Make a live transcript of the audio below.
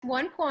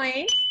1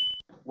 point.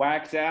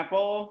 Wax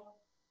apple.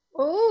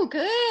 Oh,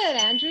 good,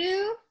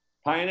 Andrew.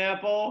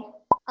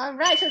 Pineapple. All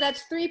right, so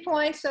that's 3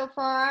 points so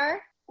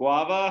far.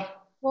 Guava.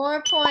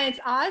 4 points.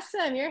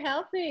 Awesome. You're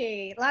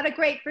healthy. A lot of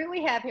great fruit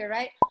we have here,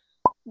 right?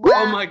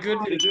 Wow. Oh, my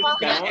goodness.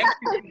 Got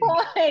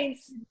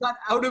points. Got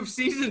out of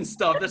season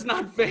stuff. That's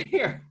not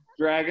fair.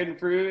 Dragon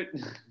fruit.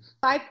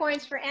 5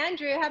 points for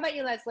Andrew. How about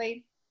you,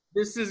 Leslie?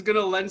 This is going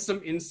to lend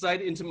some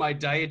insight into my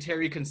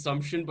dietary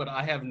consumption, but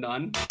I have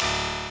none.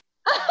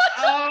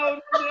 Oh,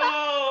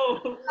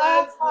 no!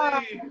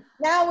 Leslie!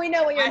 Now we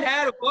know what you're I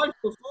had a bunch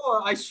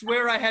before. I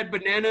swear I had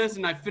bananas,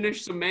 and I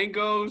finished some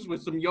mangoes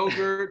with some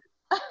yogurt.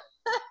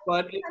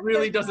 But it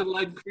really doesn't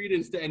lend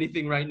credence to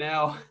anything right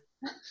now.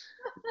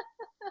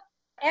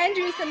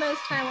 Andrew's the most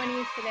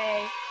Taiwanese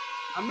today.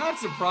 I'm not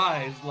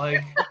surprised.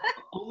 Like,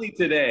 only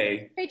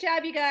today. Great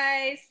job, you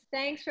guys.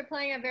 Thanks for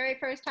playing our very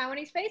first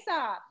Taiwanese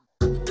Face-Off.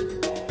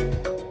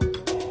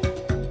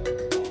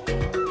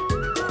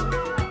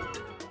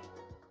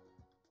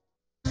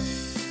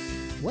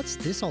 What's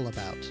this all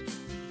about?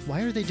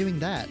 Why are they doing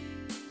that?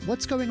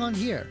 What's going on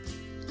here?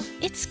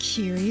 It's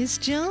Curious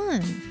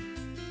John.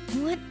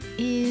 What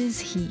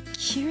is he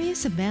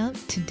curious about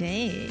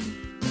today?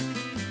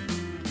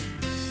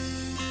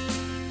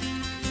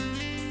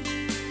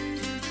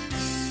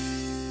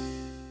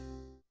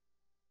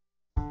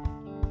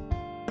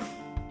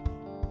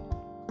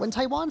 When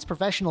Taiwan's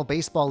professional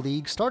baseball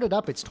league started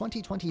up its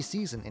 2020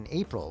 season in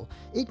April,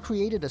 it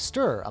created a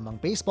stir among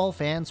baseball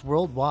fans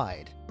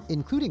worldwide,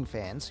 including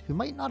fans who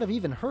might not have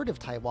even heard of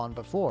Taiwan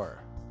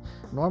before.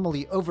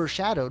 Normally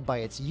overshadowed by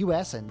its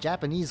US and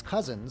Japanese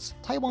cousins,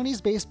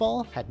 Taiwanese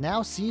baseball had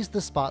now seized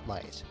the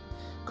spotlight.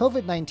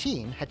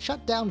 COVID-19 had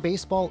shut down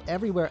baseball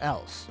everywhere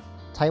else.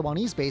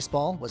 Taiwanese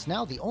baseball was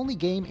now the only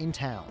game in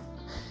town.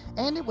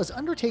 And it was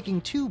undertaking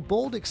two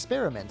bold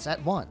experiments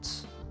at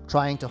once.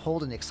 Trying to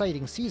hold an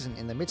exciting season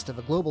in the midst of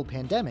a global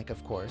pandemic,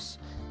 of course,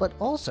 but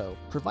also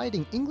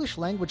providing English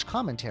language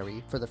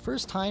commentary for the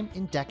first time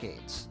in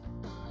decades.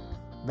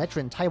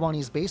 Veteran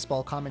Taiwanese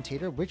baseball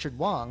commentator Richard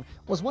Wong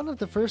was one of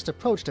the first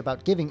approached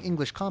about giving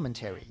English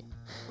commentary.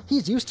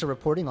 He's used to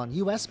reporting on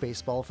US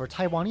baseball for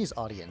Taiwanese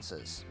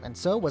audiences, and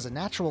so was a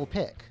natural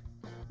pick.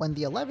 When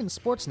the 11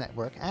 Sports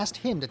Network asked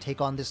him to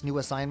take on this new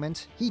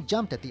assignment, he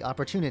jumped at the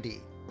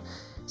opportunity.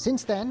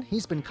 Since then,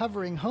 he's been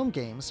covering home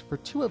games for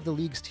two of the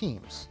league's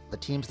teams, the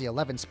teams the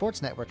 11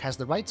 Sports Network has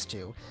the rights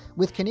to,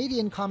 with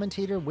Canadian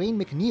commentator Wayne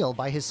McNeil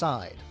by his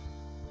side.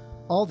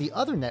 All the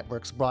other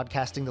networks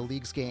broadcasting the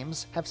league's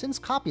games have since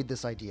copied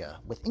this idea,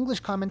 with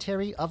English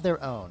commentary of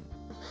their own.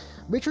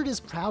 Richard is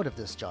proud of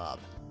this job.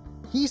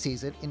 He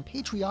sees it in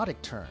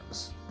patriotic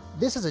terms.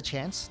 This is a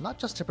chance not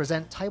just to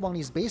present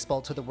Taiwanese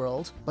baseball to the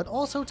world, but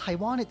also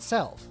Taiwan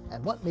itself,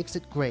 and what makes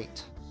it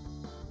great.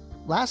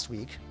 Last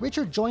week,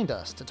 Richard joined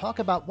us to talk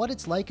about what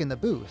it's like in the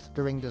booth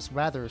during this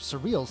rather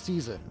surreal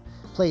season,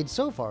 played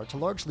so far to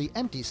largely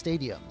empty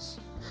stadiums.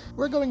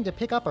 We're going to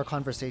pick up our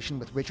conversation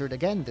with Richard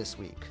again this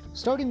week,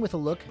 starting with a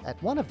look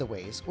at one of the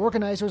ways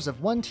organizers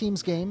of one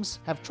team's games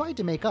have tried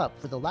to make up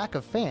for the lack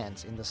of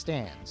fans in the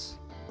stands.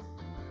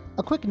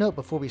 A quick note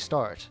before we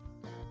start.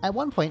 At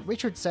one point,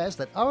 Richard says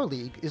that our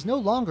league is no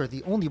longer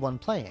the only one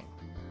playing.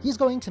 He's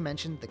going to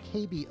mention the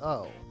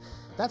KBO.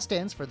 That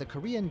stands for the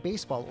Korean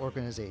Baseball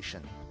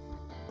Organization.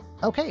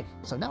 Okay,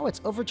 so now it's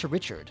over to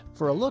Richard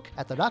for a look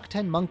at the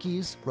Rakuten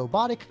Monkeys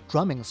Robotic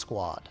Drumming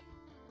Squad.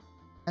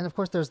 And of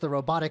course there's the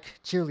robotic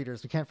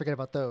cheerleaders, we can't forget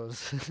about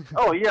those.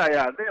 Oh yeah,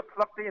 they're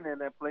plugged in and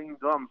they're playing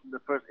drums in the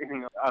first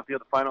inning until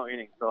the final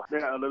inning, so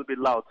they're a little bit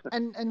loud.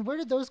 And where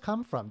did those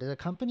come from? Did a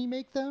company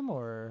make them,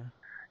 or...?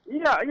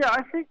 Yeah,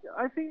 I think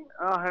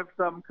I have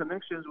some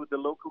connections with the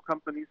local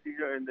companies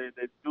here, and they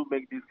do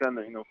make these kind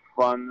of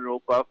fun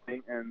robot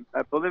thing, and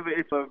I believe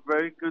it's a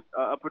very good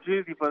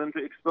opportunity for them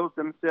to expose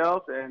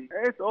themselves, and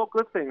it's all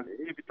good things.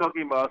 If you're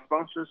talking about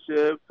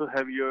sponsorship, to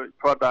have your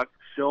product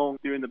shown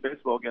during the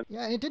baseball game.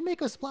 Yeah, and it did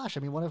make a splash.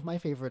 I mean, one of my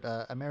favorite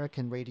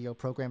American radio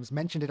programs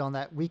mentioned it on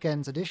that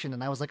weekend's edition,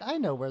 and I was like, I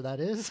know where that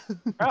is.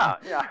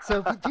 Yeah.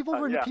 So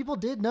people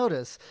did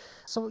notice.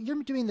 So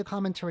you're doing the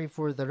commentary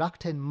for the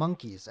Rakuten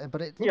Monkeys,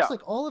 but it looks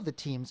like all of the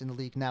teams in the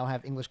league now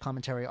have English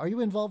commentary. Are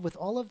you involved with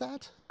all of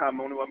that? I'm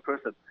only one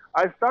person.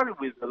 I started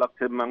with the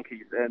Rakuten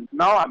Monkeys, and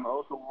now I'm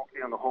also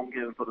working on the home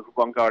game for the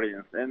Fubon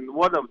Guardians. And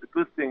one of the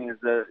good things is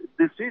that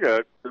this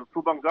year, the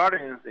Fubon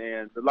Guardians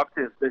and the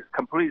Rakuten, they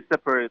completely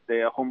separate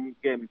their home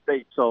game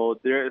stage, so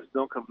there is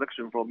no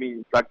confliction for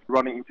me, like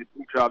running into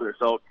each other.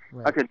 So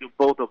right. I can do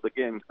both of the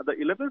games. The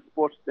 11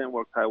 Sports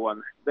Network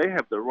Taiwan, they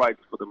have the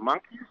rights for the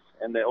Monkeys,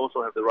 and they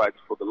also have the rights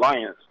for the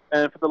Lions.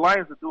 And for the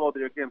Lions to do all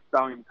their games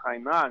down in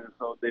Tainan,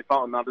 so they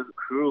found another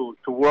crew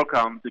to work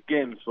on the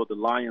games for the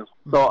Lions.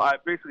 Mm-hmm. So I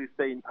basically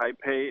stay in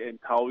Taipei and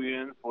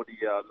Taoyuan for the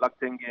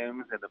Rakuten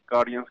games and the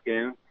Guardians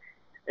games.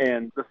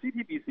 And the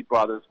CTBC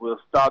brothers will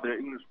start their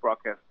English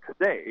broadcast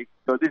today.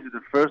 So this is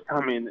the first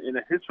time in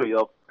the history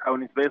of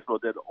Taiwanese baseball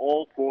that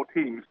all four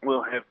teams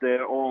will have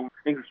their own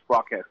English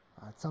broadcast.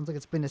 Sounds like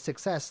it's been a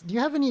success. Do you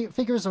have any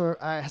figures, or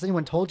has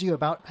anyone told you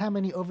about how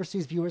many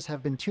overseas viewers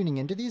have been tuning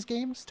into these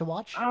games to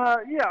watch?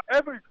 Yeah,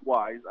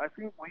 average-wise, I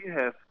think we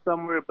have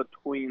somewhere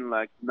between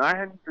like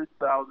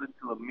 900,000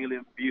 to 1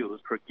 million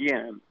views per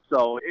game.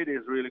 So it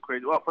is really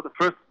crazy. Well, for the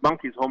first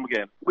Monkeys home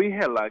game, we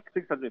had like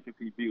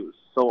 650 views.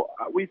 So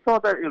we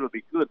thought that it would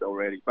be good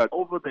already. But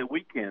over the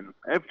weekend,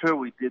 after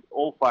we did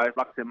all 5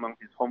 Rakuten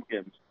Monkeys home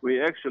games,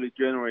 we actually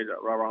generated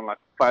around like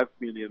 5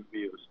 million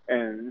views.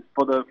 And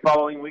for the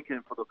following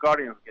weekend, for the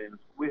Guardians games,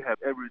 we have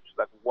averaged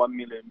like 1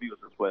 million views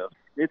as well.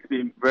 It's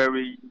been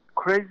very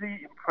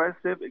crazy,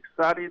 impressive,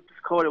 exciting,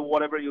 just call it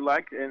whatever you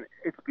like, and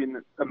it's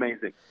been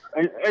amazing.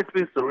 And it's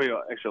been surreal,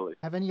 actually.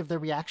 Have any of the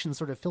reactions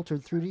sort of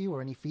filtered through to you,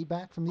 or any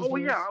feedback from these Oh,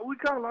 viewers? yeah, we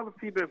got a lot of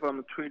feedback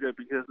from Twitter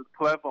because the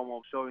platform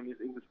of showing this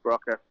English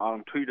broadcast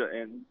on Twitter,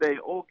 and they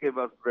all gave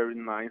us very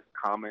nice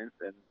comments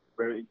and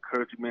very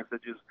encouraging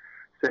messages,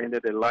 saying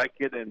that they like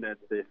it and that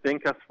they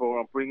thank us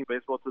for bringing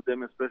baseball to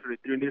them, especially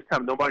during this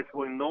time. Nobody's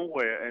going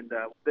nowhere, and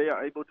they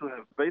are able to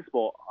have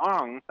baseball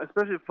on,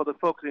 especially for the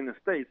folks in the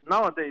States.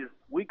 Nowadays,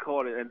 we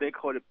call it, and they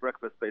call it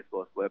breakfast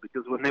baseball as well,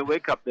 because when they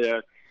wake up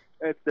there,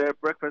 it's their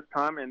breakfast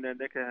time, and then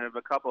they can have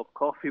a cup of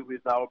coffee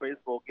with our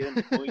baseball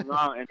game going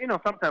on. And,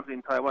 sometimes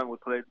in Taiwan,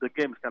 the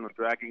game is kind of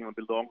dragging a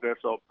bit longer.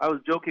 So I was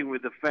joking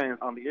with the fans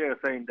on the air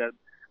saying that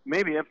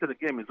maybe after the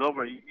game is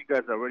over, you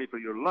guys are ready for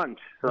your lunch.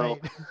 So,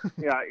 Right.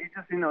 yeah, it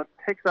just,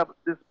 takes up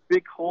this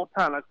big whole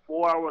time, like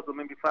 4 hours or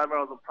maybe 5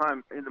 hours of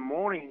time in the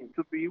morning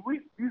to be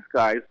with these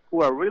guys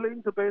who are really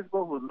into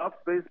baseball, who love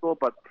baseball,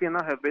 but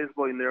cannot have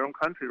baseball in their own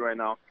country right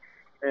now.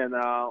 And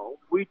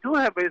we do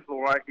have baseball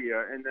right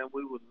here, and then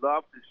we would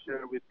love to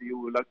share with you.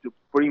 We'd like to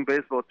bring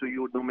baseball to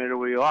you no matter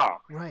where you are.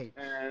 Right.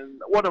 And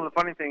one of the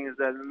funny things is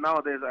that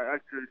nowadays I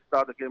actually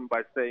start the game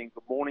by saying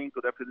good morning,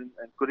 good afternoon,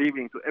 and good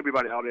evening to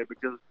everybody out there,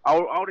 because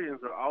our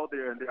audience are out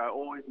there, and they are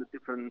all in the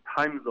different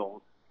time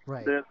zones.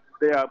 Right.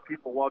 There are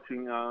people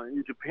watching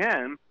in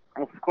Japan,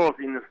 of course,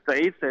 in the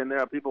States, and there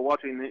are people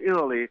watching in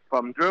Italy,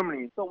 from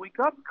Germany. So we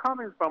got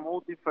comments from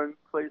all different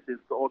places,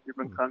 all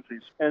different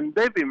countries, and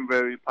they've been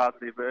very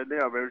positive, and they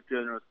are very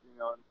generous,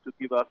 to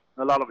give us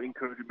a lot of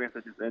encouraging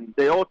messages. And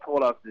they all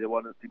told us they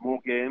want to see more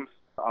games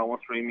on our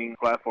streaming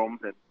platforms,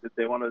 and that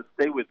they want to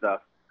stay with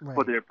us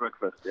for their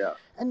breakfast. Yeah.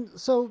 And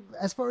so,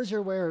 as far as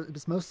you're aware,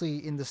 it's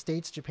mostly in the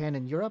States, Japan,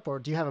 and Europe, or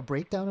do you have a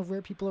breakdown of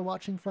where people are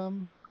watching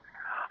from?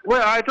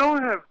 Well, I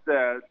don't have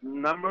the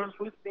numbers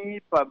with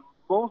me, but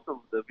most of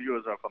the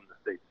viewers are from the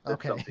States.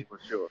 That's something for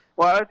sure.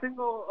 Well, I think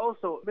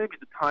also maybe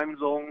the time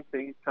zone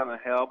thing kind of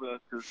help,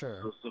 because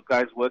so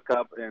guys wake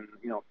up, and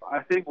I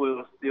think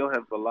we'll still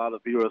have a lot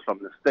of viewers from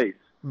the States.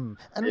 And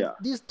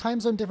these time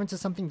zone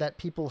differences something that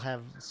people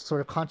have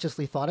sort of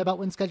consciously thought about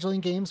when scheduling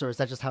games, or is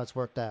that just how it's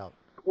worked out?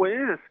 Well,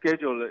 it is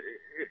scheduled.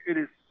 It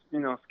is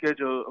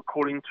scheduled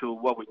according to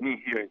what we need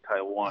here in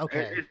Taiwan.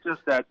 Okay. It's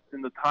just that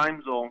in the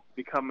time zone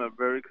become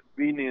very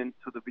convenient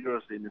to the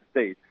viewers in the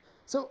States.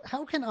 So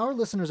how can our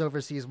listeners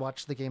overseas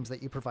watch the games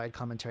that you provide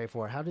commentary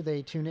for? How do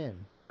they tune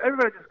in?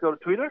 Everybody just go to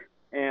Twitter,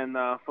 and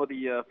for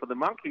the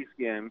Monkeys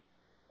game,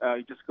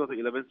 you just go to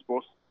 11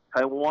 Sports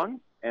Taiwan,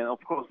 and of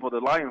course for the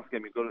Lions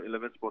game, you go to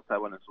 11 Sports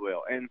Taiwan as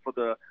well. And for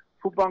the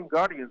Fubon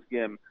Guardians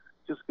game,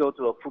 just go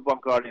to a Fubon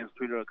Guardians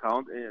Twitter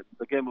account, and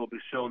the game will be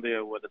shown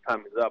there when the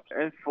time is up.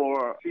 And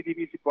for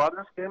CTBC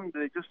Brothers game,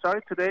 they just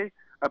started today.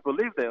 I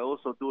believe they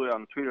also do it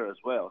on Twitter as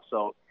well.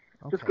 So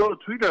just go to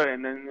Twitter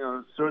and then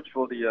search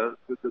for the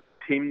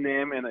team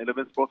name and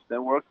 11 Sports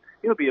Network.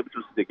 You'll be able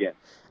to see the game.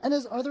 And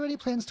are there any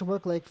plans to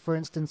work, like, for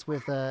instance,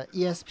 with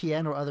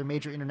ESPN or other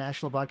major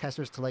international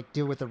broadcasters to, like,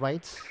 deal with the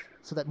rights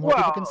so that more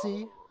people can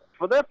see?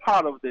 For that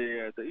part of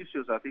the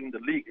issues, I think the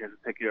league has to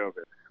take care of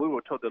it. We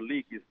were told the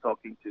league is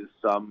talking to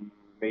some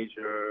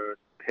major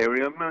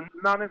carrier,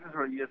 not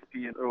necessarily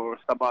ESPN or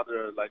some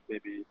other, like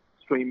maybe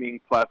streaming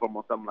platform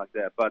or something like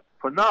that. But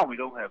for now, we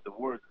don't have the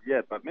words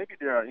yet. But maybe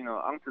they are,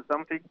 onto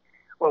something.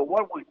 Well,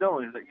 what we know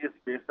is that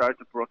ESPN started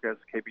to broadcast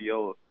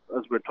KBO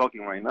as we're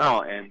talking right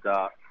now, and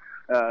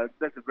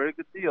that's a very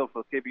good deal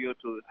for KBO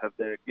to have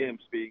their games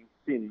being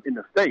seen in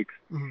the States.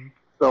 Mm-hmm.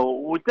 So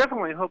we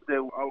definitely hope that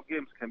our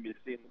games can be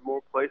seen in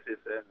more places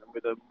and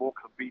with a more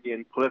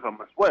convenient platform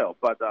as well.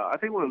 But I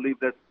think we'll leave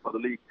that for the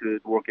league to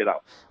work it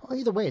out. Well,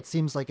 either way, it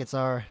seems like it's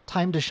our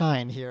time to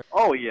shine here.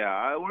 Oh,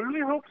 yeah. We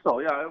really hope so.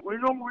 Yeah, we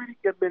don't really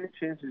get many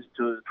chances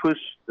to push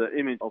the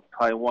image of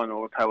Taiwan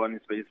or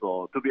Taiwanese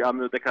baseball to be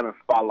under that kind of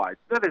spotlight.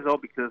 That is all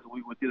because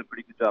we did a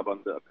pretty good job on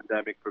the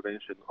pandemic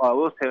prevention. I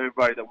will tell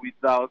everybody that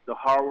without the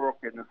hard work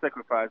and the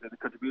sacrifice and the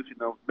contribution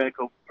of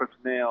medical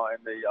personnel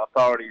and the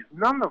authorities,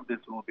 none of this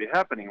will be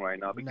happening right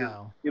now, because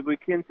if we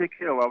can't take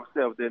care of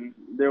ourselves, then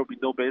there will be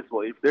no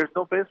baseball. If there's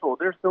no baseball,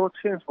 there's no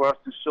chance for us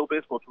to show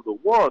baseball to the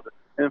world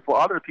and for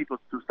other people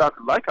to start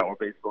to like our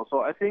baseball.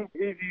 So I think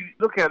if you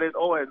look at it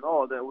all in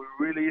all, then we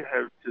really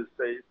have to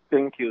say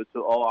thank you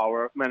to all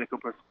our medical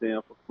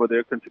personnel for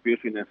their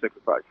contribution and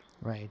sacrifice.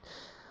 Right.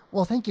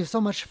 Well, thank you so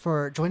much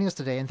for joining us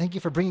today, and thank you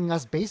for bringing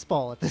us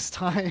baseball at this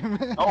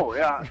time. Oh,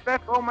 yeah.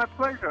 That's all my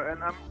pleasure,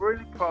 and I'm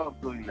really proud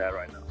of doing that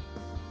right now.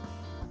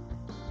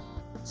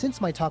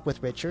 Since my talk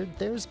with Richard,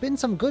 there's been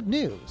some good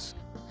news.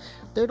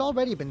 There'd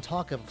already been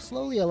talk of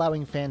slowly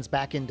allowing fans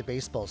back into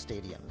baseball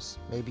stadiums,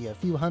 maybe a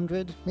few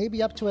hundred,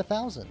 maybe up to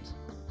 1,000.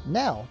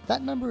 Now,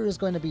 that number is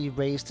going to be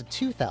raised to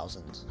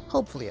 2,000,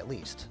 hopefully at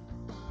least.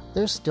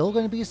 There's still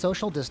going to be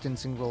social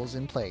distancing rules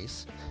in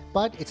place,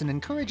 but it's an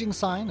encouraging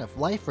sign of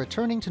life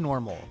returning to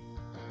normal.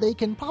 They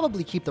can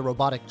probably keep the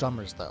robotic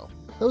drummers, though.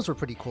 Those were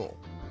pretty cool.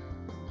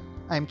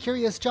 I'm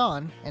Curious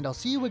John, and I'll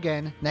see you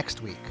again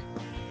next week.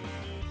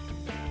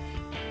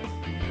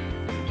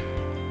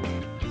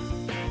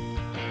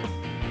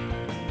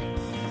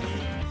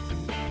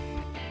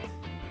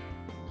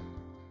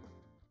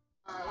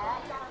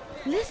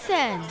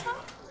 Listen!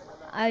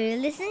 Are you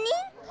listening?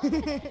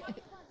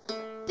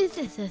 This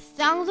is the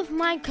sound of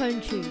my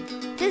country.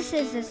 This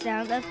is the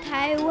sound of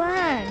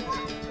Taiwan.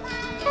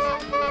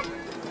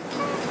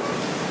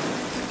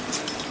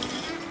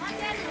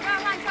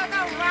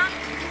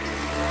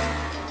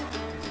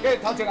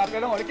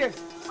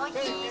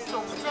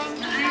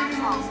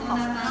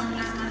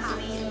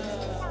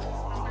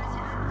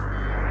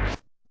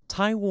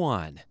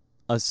 Taiwan,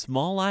 a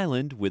small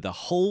island with a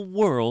whole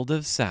world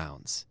of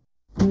sounds.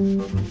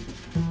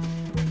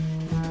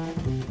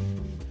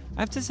 I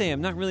have to say,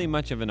 I'm not really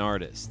much of an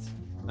artist.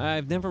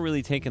 I've never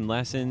really taken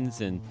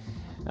lessons, and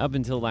up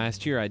until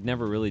last year, I'd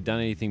never really done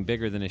anything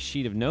bigger than a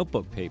sheet of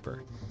notebook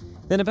paper.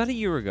 Then about a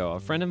year ago, a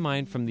friend of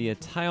mine from the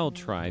Atayal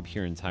tribe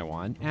here in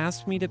Taiwan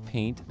asked me to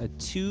paint a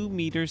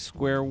 2-meter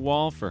square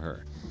wall for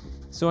her.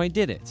 So I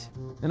did it,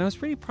 and I was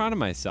pretty proud of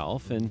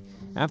myself, and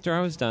after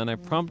I was done, I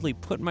promptly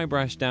put my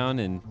brush down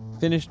and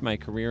finished my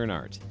career in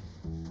art.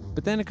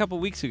 But then a couple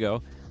weeks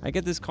ago, I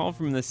get this call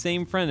from the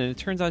same friend, and it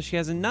turns out she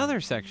has another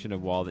section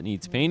of wall that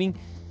needs painting,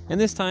 and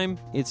this time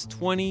it's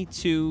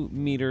 22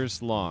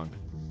 meters long.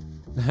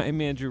 I'm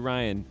Andrew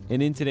Ryan,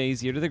 and in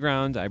today's Ear to the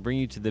Ground, I bring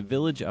you to the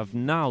village of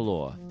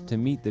Nalo to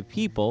meet the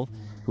people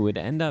who would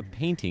end up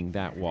painting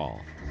that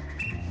wall.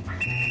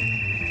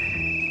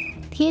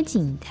 贴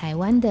紧台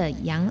湾的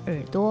羊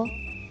耳朵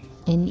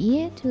An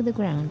ear to the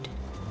ground.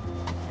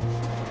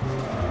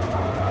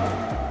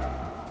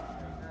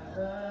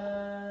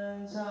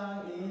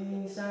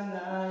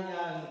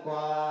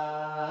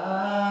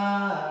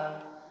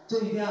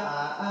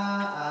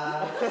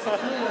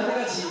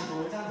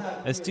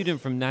 A student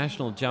from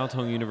National Jiao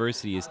Tong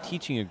University is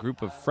teaching a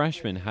group of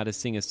freshmen how to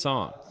sing a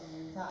song.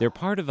 They're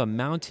part of a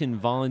mountain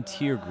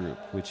volunteer group,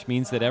 which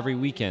means that every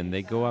weekend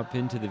they go up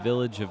into the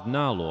village of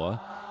Nalo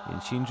in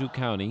Hsinchu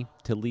County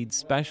to lead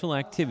special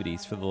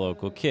activities for the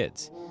local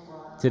kids.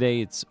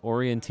 Today it's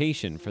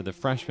orientation for the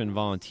freshman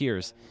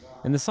volunteers,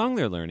 and the song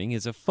they're learning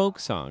is a folk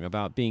song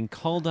about being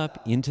called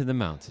up into the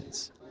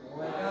mountains.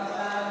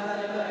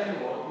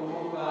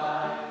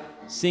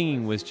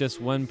 Singing was just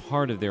one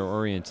part of their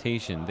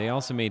orientation. They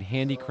also made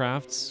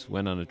handicrafts,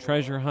 went on a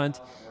treasure hunt,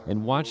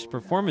 and watched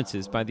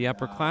performances by the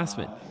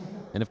upperclassmen.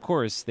 And of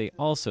course, they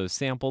also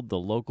sampled the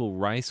local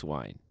rice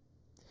wine.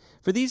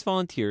 For these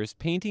volunteers,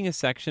 painting a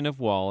section of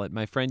wall at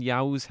my friend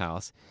Yao's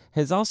house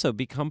has also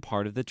become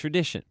part of the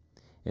tradition.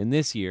 And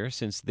this year,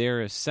 since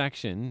their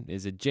section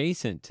is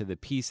adjacent to the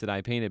piece that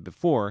I painted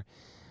before,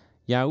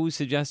 Yao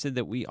suggested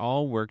that we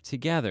all work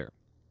together.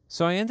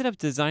 So I ended up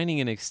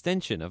designing an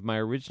extension of my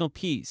original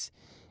piece.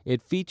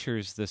 It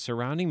features the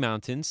surrounding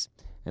mountains,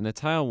 an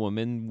Atayal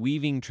woman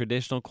weaving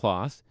traditional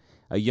cloth,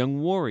 a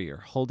young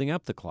warrior holding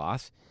up the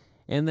cloth,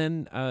 and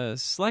then a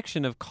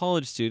selection of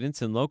college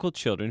students and local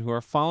children who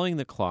are following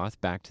the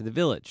cloth back to the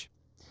village.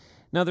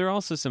 Now, there are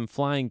also some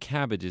flying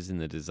cabbages in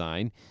the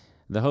design.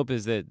 The hope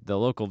is that the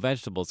local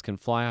vegetables can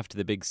fly off to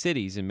the big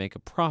cities and make a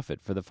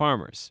profit for the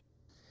farmers.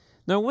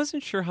 Now, I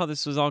wasn't sure how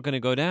this was all going to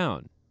go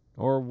down,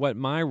 or what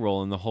my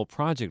role in the whole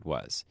project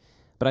was,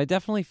 but I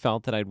definitely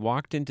felt that I'd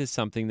walked into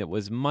something that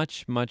was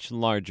much, much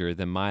larger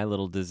than my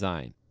little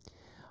design.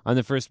 On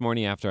the first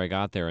morning after I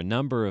got there, a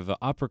number of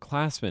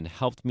upperclassmen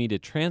helped me to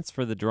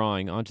transfer the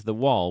drawing onto the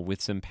wall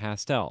with some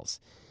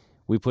pastels.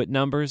 We put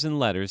numbers and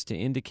letters to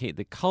indicate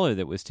the color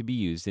that was to be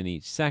used in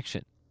each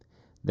section.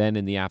 Then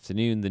in the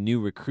afternoon, the new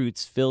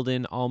recruits filled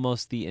in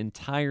almost the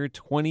entire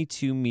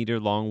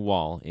 22-meter-long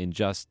wall in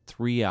just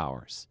 3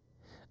 hours.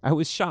 I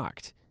was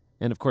shocked,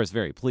 and of course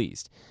very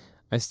pleased.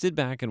 I stood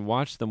back and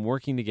watched them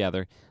working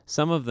together,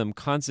 some of them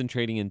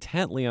concentrating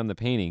intently on the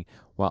painting,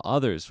 while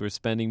others were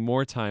spending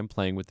more time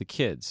playing with the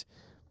kids.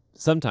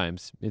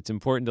 Sometimes it's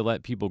important to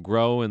let people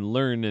grow and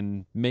learn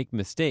and make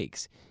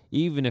mistakes,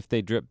 even if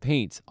they drip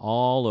paint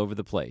all over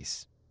the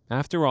place.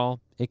 After all,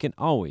 it can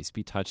always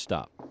be touched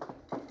up.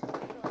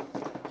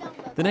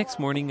 The next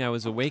morning, I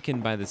was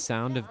awakened by the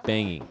sound of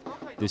banging.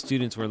 The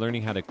students were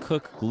learning how to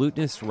cook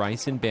glutinous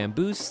rice in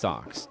bamboo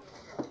stalks,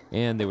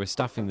 and they were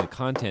stuffing the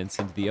contents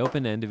into the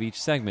open end of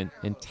each segment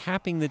and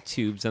tapping the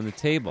tubes on the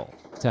table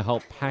to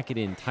help pack it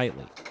in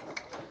tightly.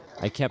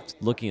 I kept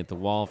looking at the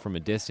wall from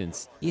a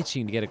distance,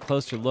 itching to get a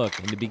closer look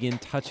and to begin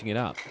touching it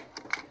up.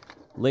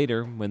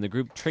 Later, when the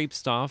group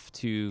traipsed off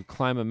to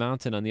climb a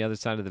mountain on the other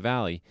side of the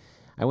valley,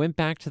 I went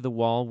back to the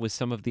wall with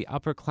some of the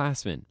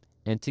upperclassmen,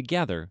 and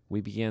together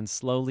we began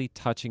slowly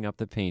touching up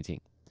the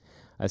painting.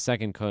 A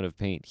second coat of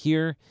paint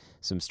here,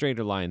 some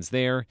straighter lines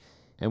there,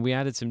 and we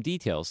added some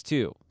details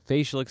too.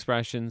 Facial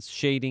expressions,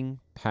 shading,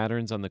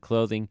 patterns on the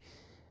clothing,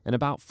 and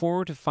about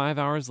 4 to 5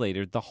 hours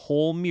later, the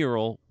whole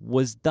mural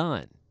was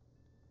done.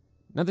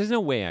 Now, there's no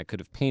way I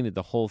could have painted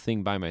the whole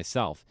thing by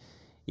myself,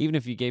 even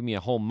if you gave me a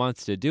whole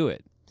month to do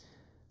it.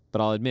 But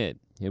I'll admit,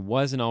 it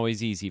wasn't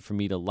always easy for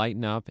me to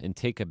lighten up and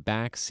take a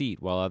back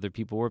seat while other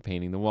people were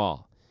painting the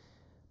wall.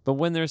 But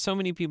when there are so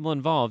many people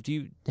involved,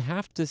 you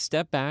have to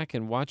step back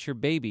and watch your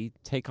baby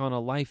take on a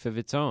life of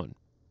its own.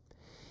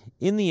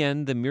 In the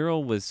end, the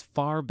mural was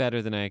far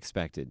better than I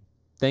expected,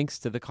 thanks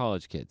to the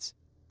college kids.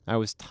 I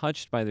was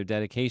touched by their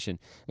dedication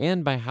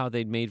and by how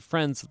they'd made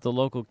friends with the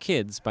local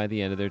kids by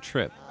the end of their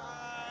trip.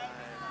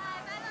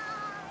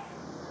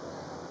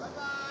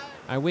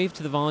 I waved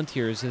to the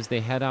volunteers as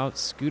they head out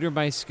scooter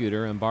by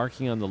scooter,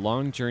 embarking on the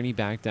long journey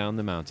back down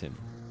the mountain.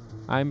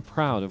 I'm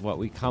proud of what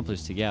we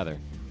accomplished together.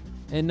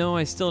 And no,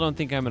 I still don't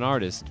think I'm an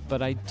artist,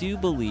 but I do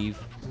believe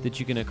that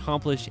you can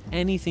accomplish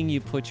anything you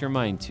put your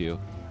mind to,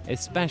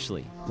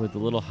 especially with a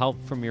little help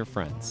from your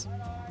friends.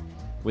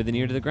 With an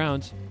ear to the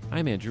ground,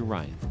 I'm Andrew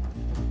Ryan.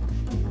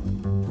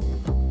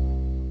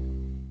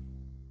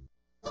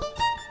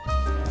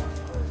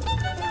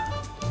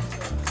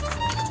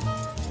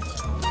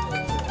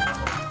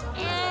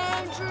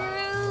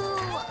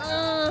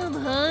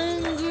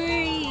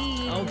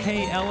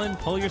 Okay, Ellen,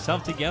 pull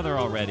yourself together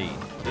already.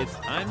 It's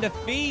time to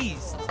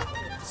feast.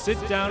 Sit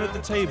down at the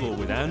table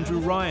with Andrew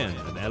Ryan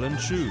and Ellen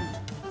Chu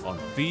on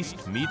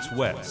Feast Meets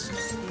West.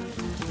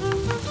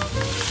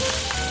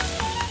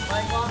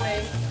 欢迎光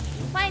临，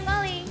欢迎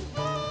光临，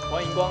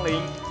欢迎光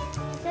临。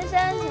先生，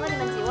请问你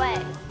们几位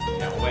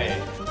2位。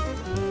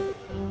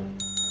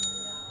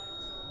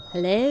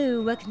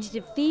Hello, welcome to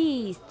the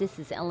feast. This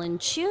is Ellen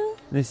Chu.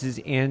 This is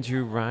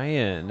Andrew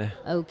Ryan.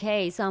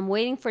 Okay, so I'm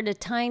waiting for the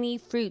tiny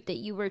fruit that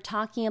you were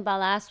talking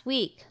about last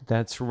week.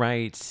 That's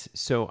right.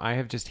 So I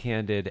have just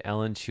handed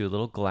Ellen Chu a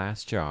little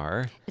glass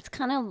jar. It's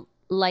kind of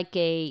like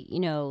a,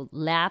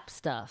 lab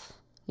stuff.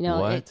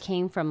 What? It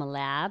came from a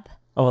lab.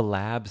 Oh, a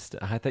lab.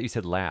 I thought you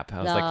said lap.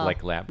 I was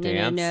like lap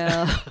dance.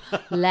 No.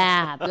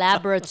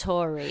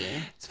 Laboratory.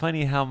 It's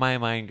funny how my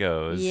mind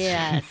goes.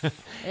 Yes.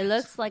 It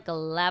looks like a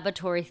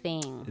laboratory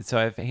thing. So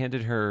I've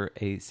handed her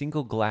a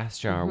single glass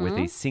jar with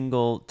a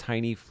single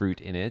tiny fruit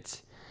in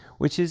it,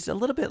 which is a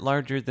little bit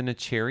larger than a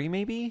cherry,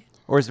 maybe?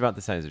 Or is it about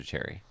the size of a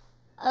cherry?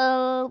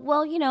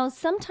 Well,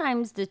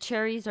 sometimes the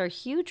cherries are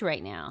huge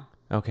right now.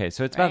 Okay,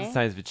 so it's about the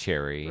size of a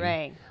cherry.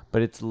 Right.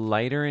 But it's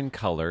lighter in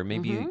color.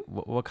 Maybe,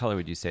 what color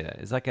would you say that?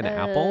 Is it like an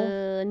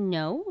apple?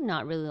 No,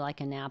 not really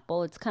like an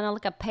apple. It's kind of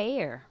like a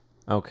pear.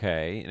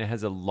 Okay, and it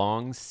has a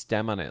long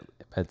stem on it.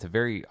 It's a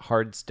very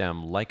hard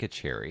stem, like a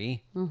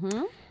cherry.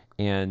 Mm-hmm.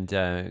 And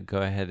go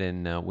ahead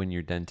and, when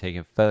you're done, take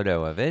a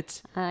photo of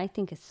it. I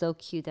think it's so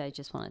cute that I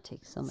just want to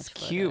take so much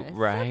photos. Cute,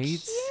 right?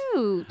 So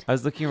cute. I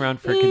was looking around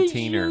for a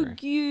container. So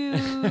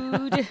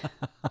cute.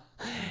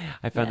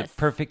 I found the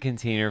perfect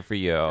container for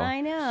you.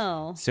 I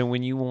know. So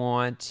when you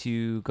want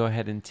to go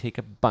ahead and take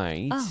a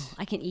bite. Oh,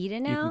 I can eat it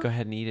now? You can go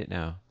ahead and eat it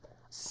now.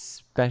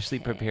 Specially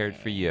prepared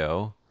for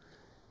you.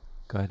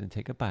 Go ahead and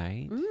take a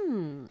bite.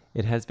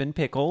 It has been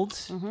pickled.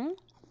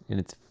 And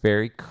it's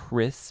very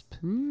crisp.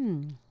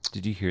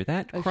 Did you hear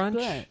that crunch?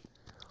 Good.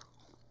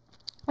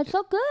 It's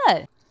so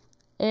good.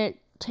 It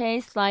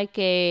tastes like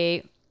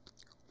a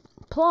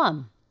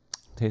plum.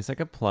 Tastes like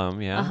a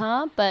plum,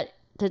 yeah. But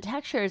the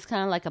texture is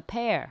kind of like a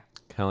pear.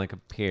 Kind of like a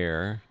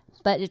pear.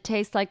 But it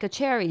tastes like a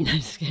cherry. No,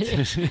 just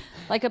kidding.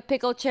 Like a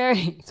pickled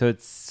cherry. So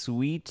it's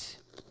sweet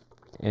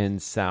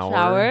and sour.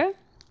 A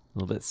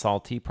little bit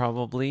salty,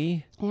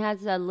 probably. It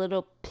has a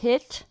little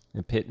pit.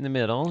 A pit in the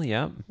middle,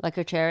 yep. Like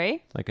a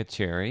cherry. Like a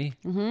cherry.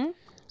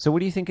 So what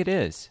do you think it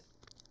is?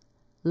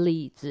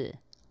 李子.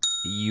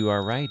 You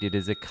are right. It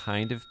is a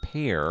kind of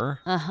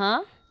pear.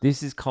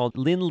 This is called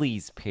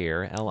Lindley's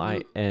pear.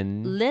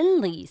 L-I-N.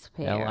 Lindley's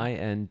pear.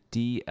 L-I-N-D-L-E-Y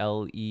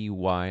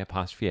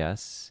apostrophe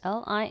S.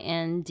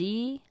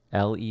 L-I-N-D.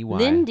 L-E-Y.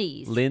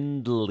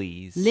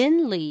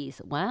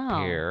 Lindley's. Wow.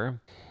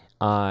 Pear.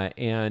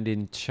 And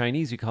in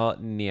Chinese, we call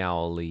it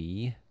niao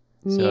li.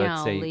 So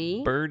it's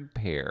a bird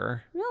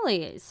pear.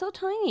 Really? It's so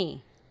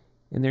tiny.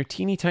 And they're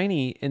teeny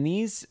tiny. And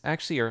these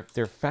actually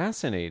they're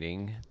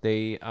fascinating.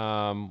 They,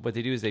 what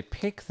they do is they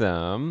pick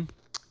them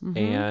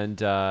and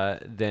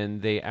then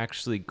they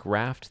actually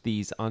graft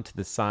these onto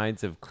the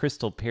sides of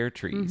crystal pear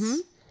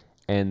trees.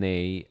 And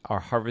they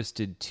are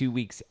harvested 2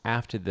 weeks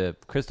after the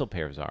crystal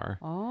pears are.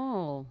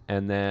 Oh.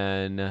 And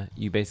then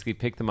you basically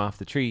pick them off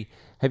the tree.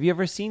 Have you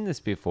ever seen this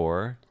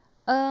before?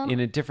 In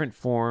a different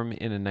form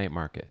in a night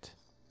market?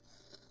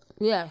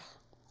 Yes.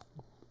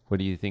 What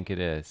do you think it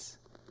is?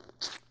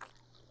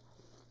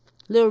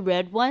 Little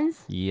red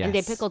ones? Yes. And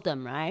they pickled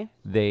them, right?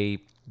 They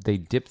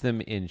dip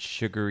them in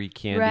sugary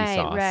candy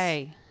sauce.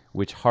 Right.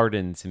 Which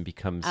hardens and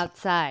becomes...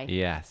 outside.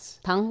 Yes.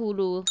 糖葫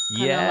芦.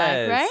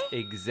 Yes, like, right?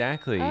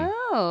 Exactly.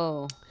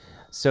 Oh.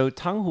 So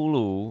糖葫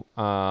芦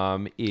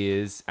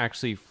is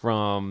actually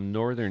from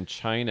northern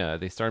China.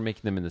 They started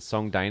making them in the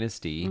Song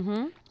Dynasty.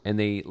 And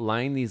they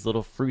line these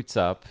little fruits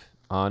up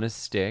on a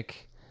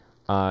stick.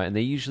 And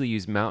they usually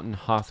use mountain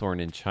hawthorn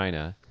in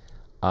China.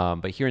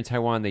 But here in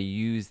Taiwan, they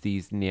use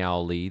these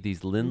niaoli,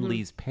 these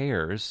Lindley's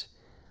pears.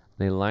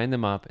 They line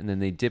them up, and then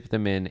they dip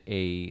them in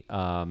a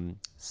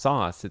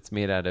sauce that's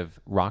made out of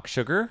rock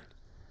sugar.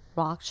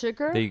 Rock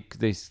sugar?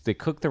 They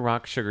cook the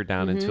rock sugar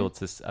down until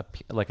it's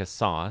like a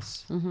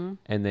sauce.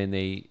 And then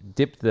they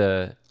dip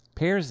the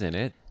pears in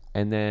it.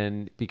 And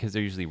then, because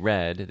they're usually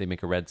red, they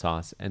make a red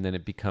sauce. And then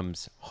it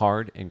becomes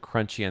hard and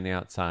crunchy on the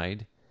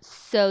outside.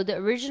 So the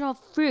original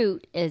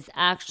fruit is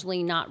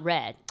actually not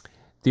red.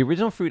 The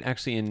original fruit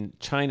actually in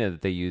China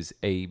that they use,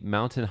 a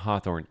mountain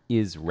hawthorn,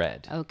 is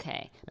red.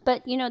 Okay.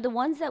 But, the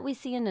ones that we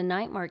see in the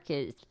night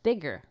market, it's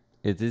bigger.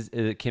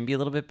 It can be a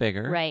little bit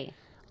bigger. Right.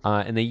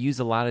 And they use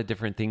a lot of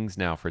different things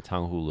now for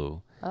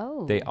tanghulu.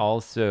 Oh. They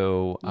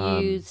also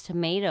use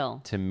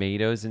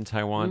tomatoes in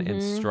Taiwan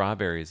and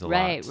strawberries a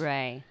lot.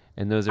 Right.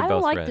 And those are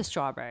both both red. I red. like the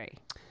strawberry.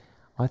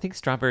 Well, I think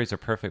strawberries are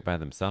perfect by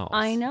themselves.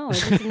 I know. It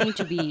doesn't need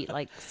to be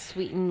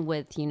sweetened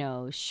with,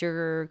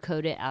 sugar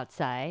coated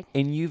outside.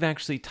 And you've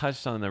actually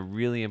touched on a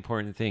really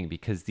important thing,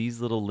 because these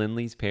little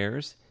Lindley's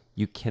pears,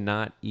 you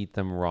cannot eat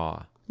them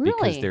raw. Really?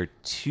 Because they're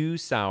too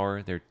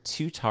sour, they're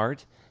too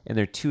tart, and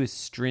they're too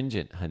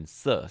astringent, 很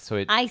涩.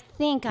 So I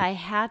think I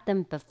had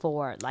them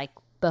before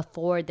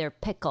they're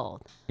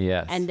pickled.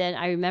 Yes. And then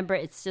I remember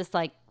it's just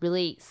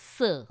really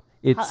涩.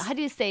 How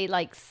do you say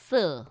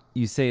涩?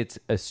 You say it's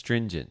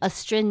astringent.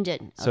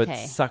 Astringent. So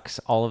okay. it sucks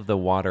all of the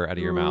water out of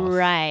your mouth.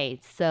 Right.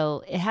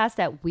 So it has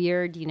that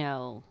weird,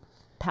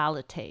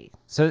 palate.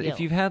 So if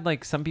you've had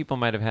some people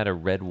might have had a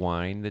red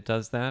wine that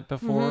does that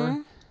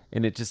before,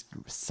 and it just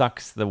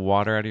sucks the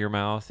water out of your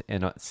mouth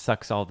and it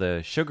sucks all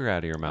the sugar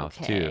out of your mouth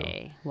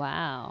too.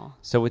 Wow.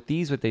 So with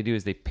these, what they do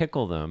is they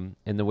pickle them,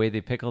 and the way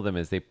they pickle them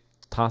is they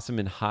toss them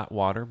in hot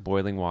water,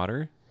 boiling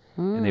water.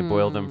 And they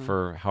boil them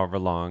for however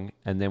long.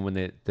 And then when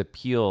the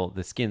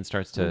skin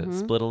starts to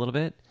split a little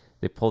bit,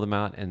 they pull them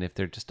out. And if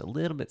they're just a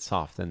little bit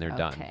soft, then they're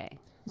done. Okay.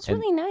 It's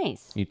really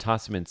nice. You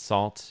toss them in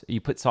salt.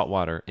 You put salt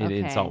water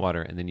in salt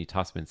water, and then you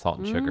toss them in salt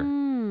and sugar.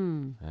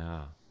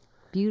 Yeah.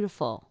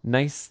 Beautiful.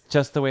 Nice,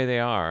 just the way they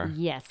are.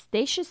 Yes.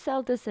 They should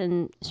sell this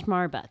in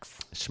Schmarbucks.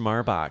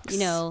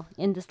 Schmarbucks.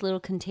 In this little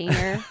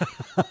container.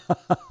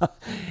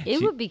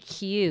 It would be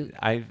cute.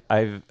 I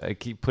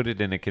put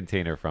it in a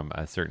container from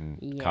a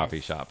certain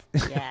coffee shop.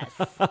 Yes.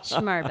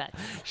 Schmarbucks.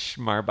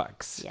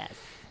 Schmarbucks. Yes.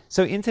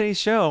 So in today's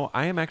show,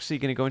 I am actually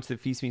going to go into the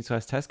Feast Meets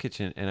West test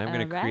kitchen, and I'm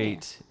going to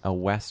create a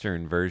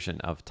Western version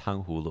of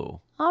tanghulu.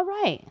 All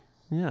right.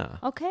 Yeah.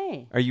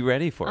 Okay. Are you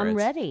ready for it? I'm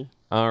ready.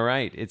 All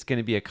right. It's going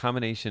to be a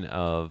combination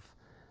of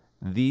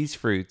these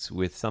fruits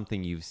with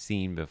something you've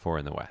seen before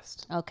in the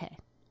West. Okay.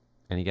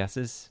 Any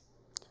guesses?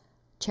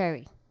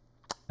 Cherry.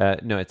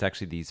 No, it's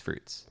actually these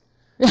fruits.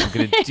 I'm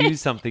going to do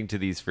something to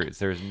these fruits.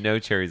 There's no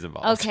cherries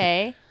involved.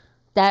 Okay.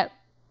 That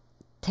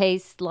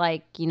tastes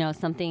like,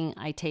 something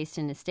I taste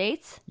in the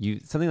States?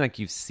 Something like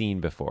you've seen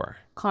before.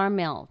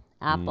 Caramel.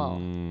 Apple.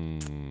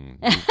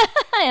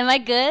 Am I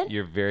good?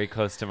 You're very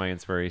close to my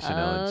inspiration,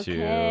 Ellen Chu.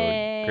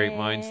 Great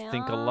minds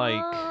think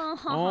alike.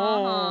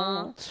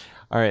 Oh.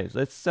 All right,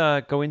 let's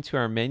go into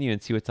our menu and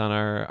see what's on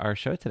our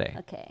show today.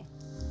 Okay.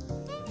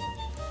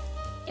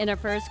 In our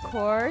first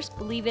course,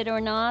 believe it or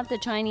not, the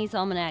Chinese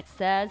Almanac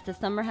says the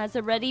summer has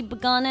already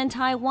begun in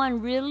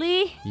Taiwan.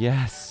 Really?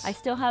 Yes. I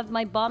still have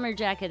my bomber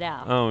jacket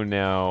out. Oh,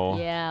 no.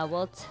 Yeah,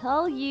 we'll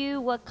tell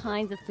you what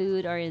kinds of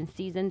food are in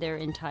season there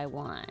in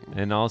Taiwan.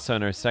 And also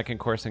in our second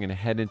course, I'm going to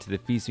head into the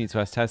Feast Meets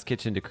West test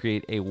kitchen to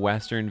create a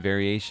Western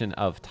variation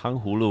of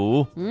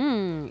tanghulu.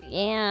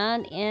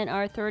 And in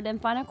our third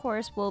and final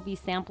course, we'll be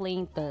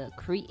sampling the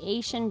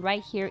creation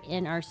right here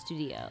in our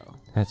studio.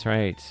 That's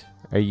right.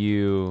 Are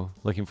you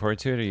looking forward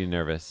to it, or are you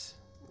nervous?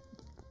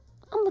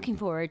 I'm looking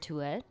forward to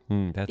it.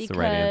 That's the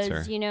right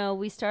answer. Because,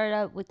 we started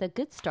out with a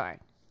good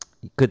start.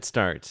 Good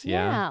start,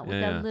 yeah.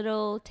 With that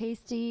little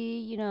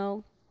tasty,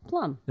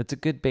 plum. That's a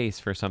good base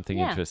for something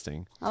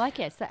interesting. I like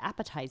it. It's the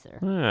appetizer.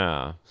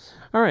 Yeah.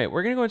 All right,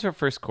 we're going to go into our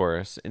first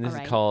course, and this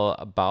is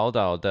called Bao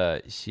Dao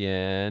de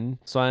Xian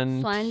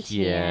Suan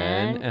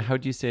Tian. And how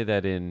do you say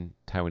that in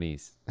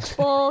Taiwanese?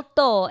 Bo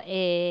do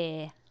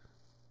e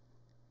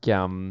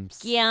Giam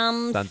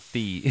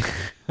Santi.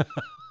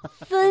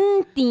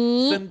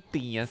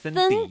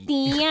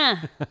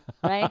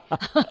 Right?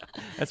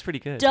 That's pretty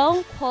good.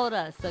 Don't quote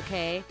us,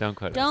 okay? Don't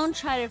quote us. Don't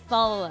try to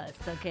follow us,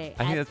 okay?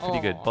 I think that's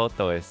pretty good.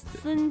 Boto is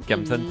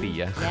Giam Santi.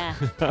 Yeah,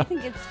 I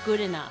think it's good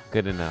enough.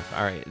 Good enough.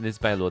 All right. This is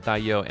by Luo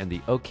Dayou and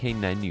the OK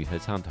男女合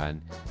唱团,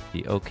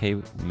 the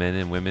OK Men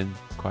and Women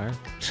Choir.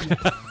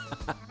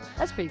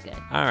 That's pretty good.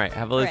 All right.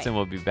 Have a listen.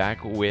 We'll be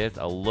back with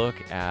a look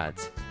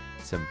at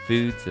some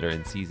foods that are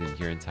in season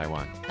here in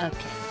Taiwan.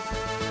 Okay.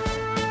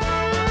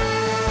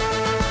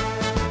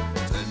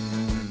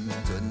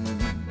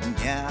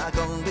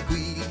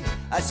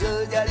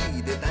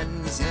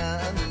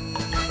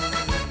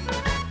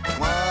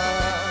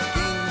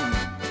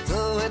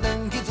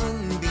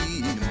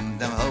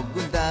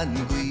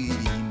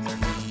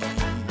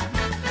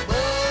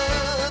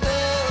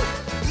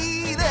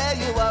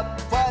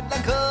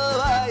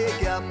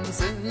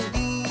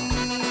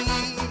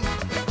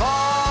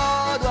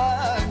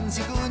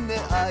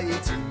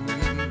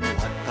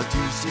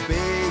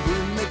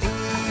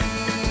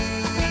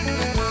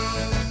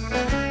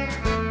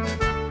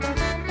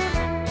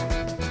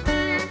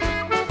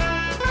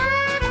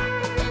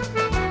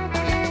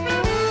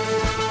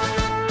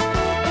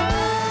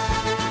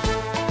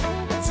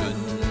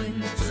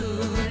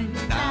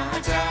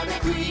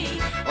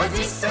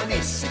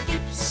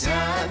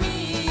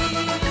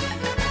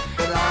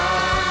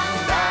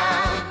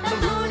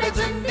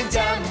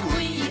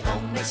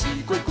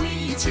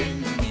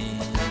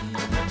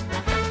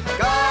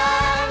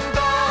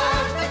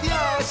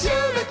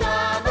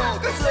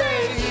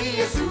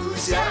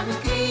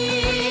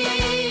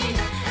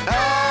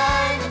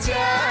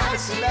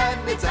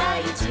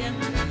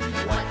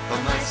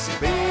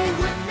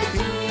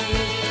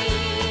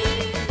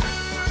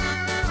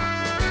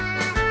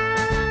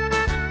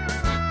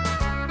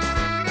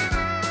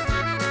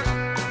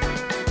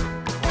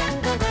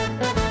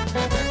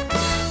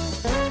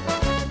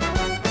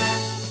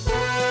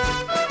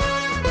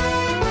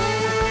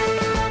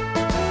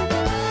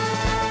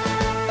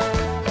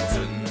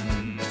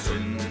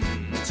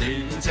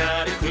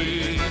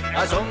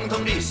 總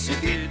統你是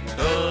佇佗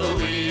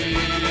位？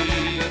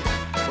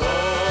無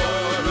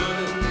論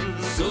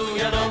事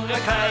業攏愛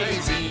開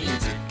錢，一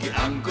支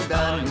紅骨等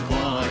人看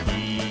戲。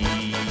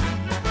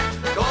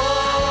古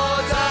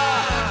早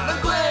咱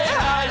過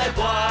海來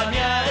搏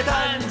命來趁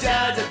食，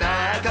才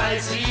大開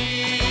始。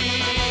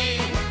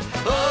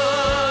好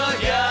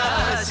嘢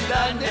是咱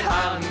的行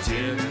情，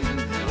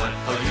越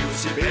好又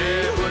是買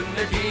份的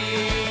天。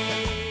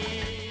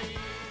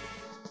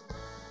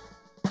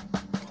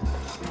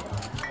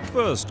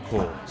First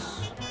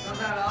course.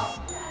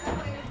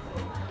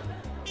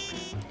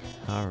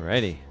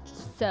 Alrighty.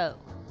 So,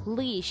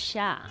 Li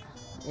Sha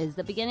is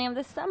the beginning of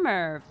the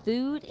summer.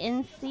 Food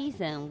in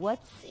season.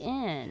 What's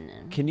in?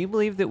 Can you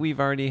believe that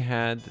we've already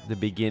had the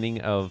beginning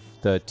of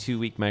the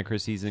 2-week micro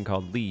season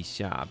called Li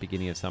Xia,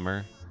 beginning of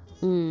summer?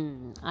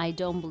 I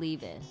don't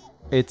believe it.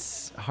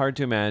 It's hard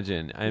to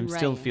imagine. I'm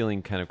still Right.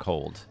 feeling kind of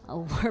cold.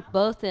 Oh, we're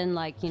both in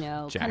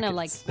kind of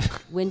like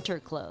Jackets. winter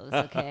clothes,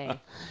 okay?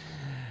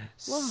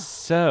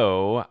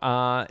 So,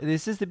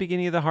 this is the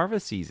beginning of the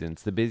harvest season.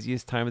 It's the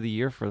busiest time of the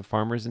year for the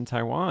farmers in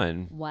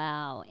Taiwan.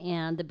 Wow.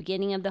 And the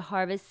beginning of the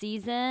harvest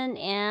season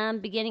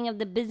and beginning of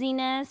the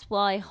busyness.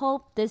 Well, I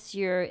hope this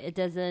year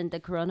the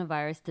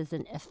coronavirus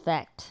doesn't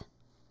affect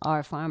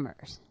our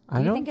farmers.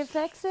 Do you think it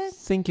affects it? I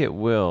think it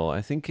will.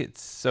 I think it's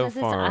so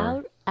Because far.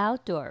 it's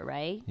outdoor,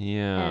 right?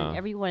 Yeah. And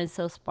everyone is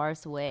so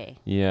sparse away.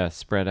 Yeah,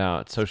 spread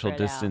out. Social Spread out.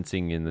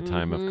 distancing in the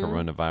time of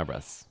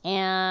coronavirus.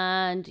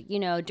 And,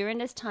 during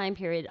this time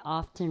period, it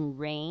often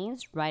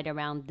rains right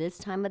around this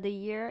time of the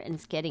year, and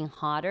it's getting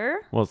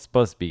hotter. Well, it's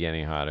supposed to be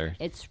getting hotter.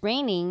 It's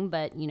raining,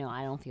 but,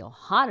 I don't feel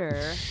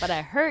hotter. But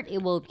I heard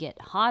it will get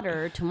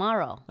hotter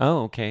tomorrow.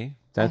 Oh, okay.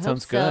 I That hope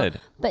sounds so. good.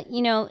 But,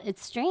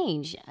 it's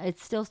strange.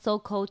 It's still so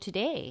cold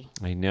today.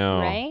 I know.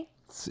 Right?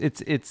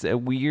 It's a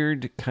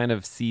weird kind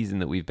of season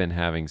that we've been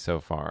having so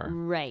far.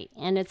 Right.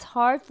 And it's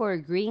hard for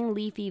green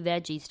leafy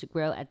veggies to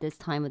grow at this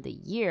time of the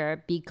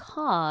year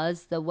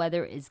because the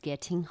weather is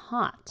getting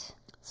hot.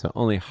 So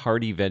only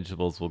hardy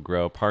vegetables will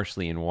grow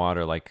partially in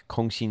water, like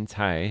kongxin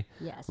cai,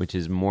 Yes. which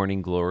is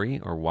morning glory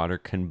or water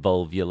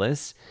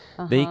convolvulus.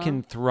 They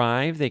can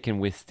thrive. They can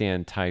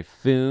withstand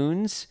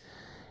typhoons.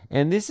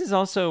 And this is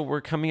also,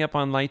 we're coming up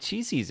on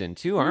lychee season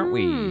too, aren't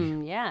we?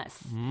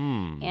 Yes.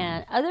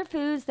 And other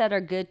foods that are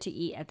good to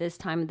eat at this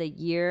time of the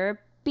year,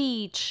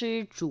 必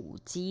吃煮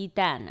鸡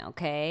蛋,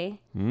 okay?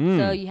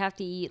 So you have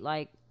to eat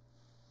like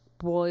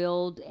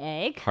boiled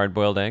egg.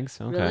 Hard-boiled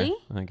eggs? Okay. Really?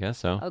 I guess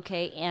so.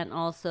 Okay, and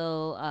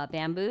also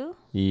bamboo.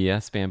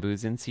 Yes,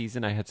 bamboo's in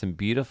season. I had some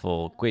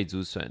beautiful 桂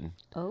竹笋.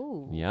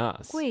 Oh.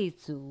 Yes. 贵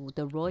族,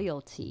 the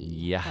royalty.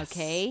 Yes.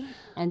 Okay.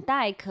 And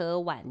带壳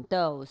豌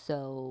豆,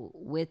 so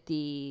with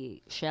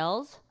the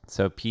shells.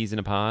 So peas in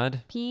a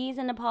pod? Peas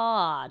in a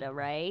pod, all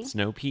right?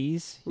 Snow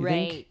peas, you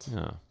Right. think?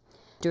 Oh.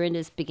 During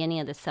this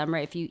beginning of the summer,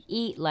 if you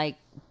eat like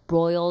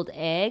broiled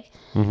egg,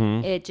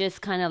 it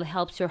just kind of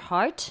helps your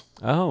heart.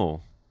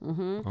 Oh.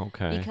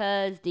 Okay.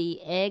 Because the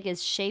egg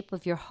is shape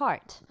of your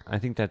heart. I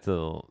think that's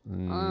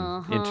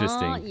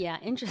interesting. Yeah,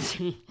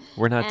 interesting.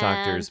 We're not And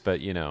doctors, but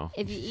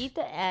if you eat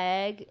the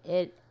egg,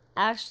 it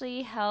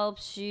actually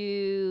helps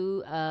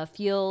you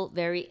feel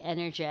very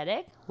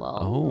energetic.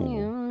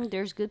 Well,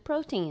 there's good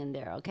protein in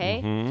there,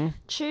 okay?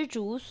 吃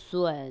竹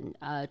笋,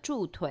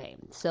 猪腿.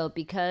 So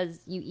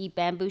because you eat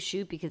bamboo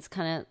shoot, because it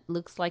kind of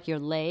looks like your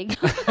leg.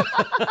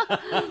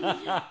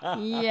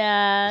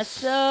 Yeah,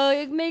 so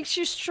it makes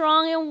you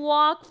strong and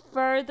walk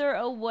further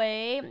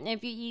away.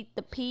 If you eat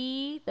the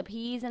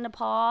peas in the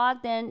pod,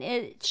 then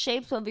it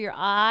shapes of your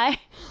eye.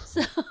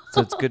 So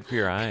it's good for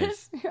your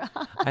eyes.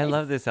 I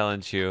love this,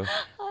 Ellen Chu.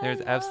 There's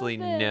absolutely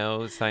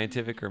no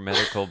scientific or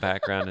medical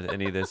background in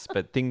any of this,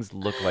 but things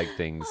look like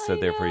things, so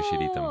therefore you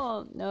should eat them.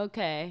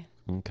 Okay.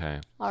 Okay.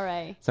 All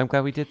right. So I'm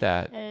glad we did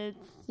that. It's,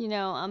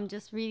 I'm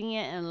just reading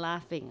it and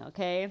laughing,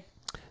 okay?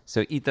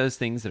 So eat those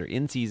things that are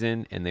in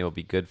season, and they will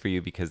be good for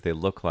you because they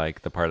look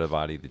like the part of the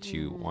body that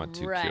you want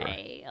to cure.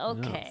 Right.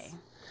 Okay. Yes.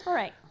 All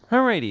right.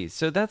 Alrighty,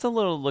 so that's a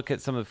little look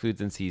at some of the foods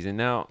in season.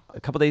 Now,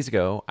 a couple days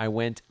ago, I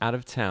went out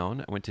of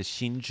town. I went to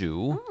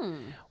Hsinchu,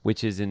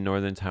 which is in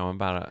northern Taiwan,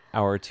 about an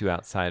hour or two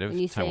outside of When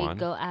you Taiwan. say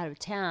go out of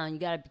town, you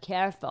got to be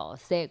careful.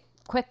 Say it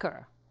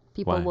quicker.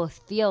 People Why? will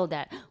feel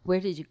that.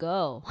 Where did you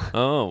go?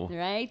 Oh.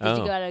 Right? Did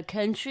you go out of the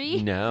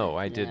country? No,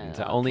 I didn't.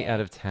 No, Only okay. out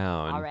of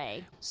town. All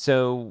right.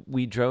 So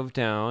we drove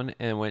down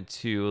and went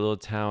to a little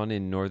town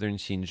in northern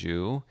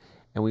Hsinchu,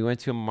 and we went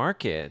to a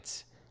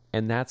market.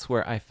 And that's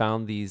where I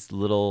found these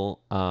little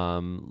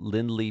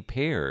Lindley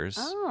pears.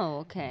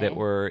 Oh, okay. That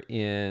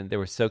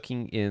were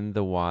soaking in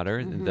the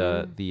water,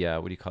 the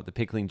what do you call it, the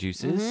pickling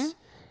juices.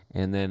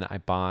 And then I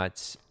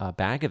bought a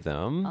bag of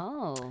them.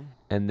 Oh.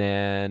 And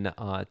then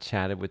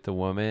chatted with the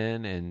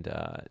woman, and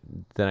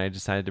then I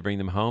decided to bring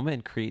them home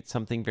and create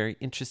something very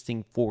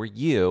interesting for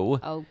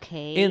you.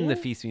 Okay. In the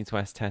Feast Meets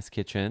West test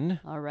kitchen.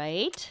 All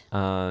right.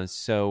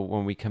 So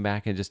when we come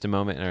back in just a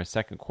moment in our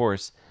second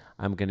course,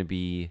 I'm going to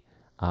be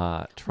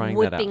trying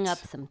Whipping that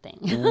out. up something.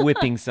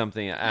 Whipping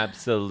something,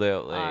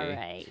 absolutely. All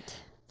right.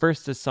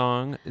 First, the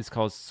song is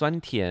called 酸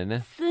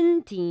甜.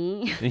 酸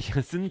甜.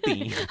 酸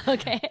甜.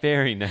 Okay.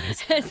 Very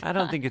nice. I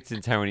don't think it's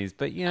in Taiwanese,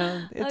 but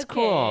it's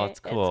cool.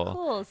 It's cool. It's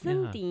cool.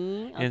 酸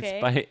甜. Okay.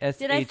 It's by S-H-E.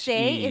 Did I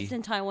say it's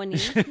in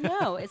Taiwanese?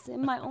 No, it's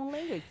in my own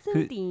language.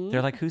 酸甜.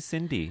 They're like, who's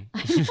Cindy?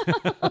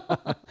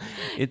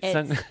 It's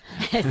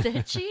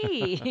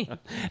S-H-E.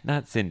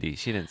 Not Cindy.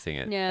 She didn't sing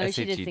it. No, S-H-E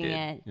she didn't sing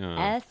did. it.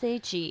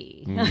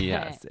 S-H-E.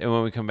 Yes. And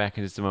when we come back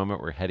in just a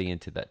moment, we're heading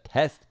into the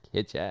test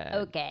kitchen.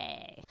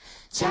 Okay.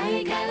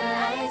 拆开了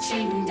爱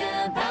情的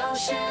保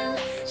险，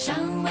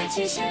尚未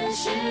期限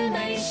是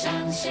没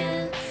上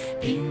限，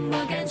凭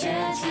我感觉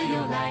自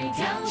由来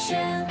挑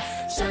选，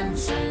酸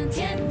酸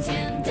甜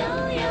甜都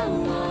由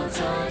我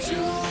做主。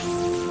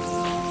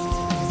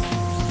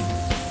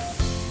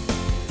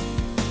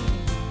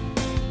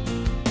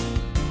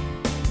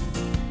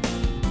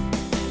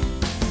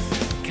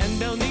看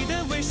到你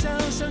的微笑，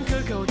像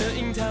可口的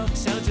樱桃，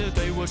笑着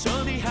对我说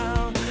你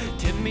好，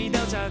甜蜜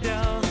到炸掉。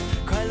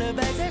快乐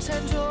摆在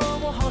餐桌，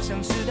我好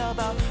想吃到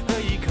饱，喝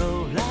一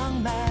口浪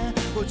漫，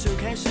我就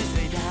开始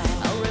醉倒。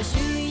偶尔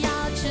需要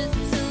吃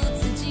醋，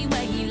自己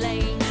味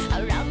蕾，好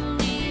让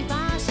你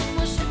发现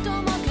我是多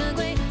么可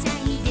贵。加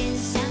一点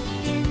香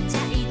甜，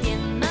加一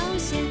点冒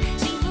险，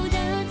幸福的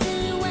滋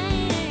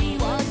味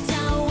我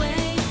调味。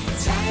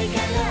拆开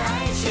了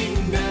爱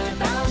情的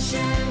保险，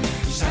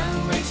尚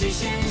未期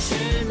限是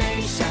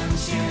没上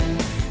限，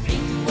凭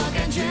我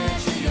感觉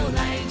自由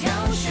来挑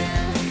选，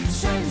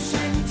酸酸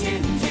甜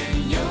甜。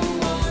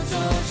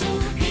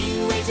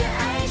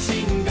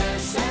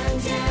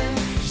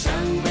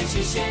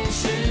现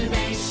实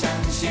没上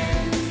限，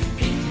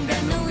平淡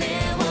浓烈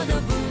我都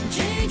不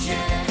拒绝，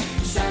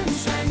酸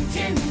酸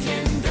甜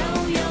甜都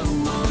由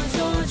我做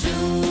主。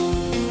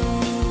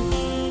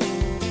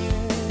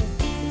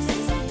酸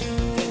酸甜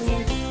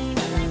甜我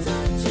来做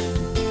主。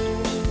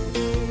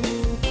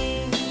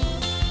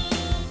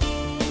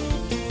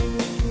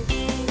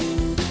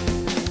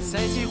赛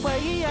季怀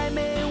疑暧昧，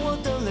我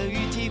都乐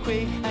于体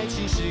会，爱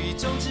情是一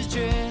种直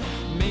觉，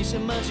没什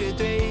么绝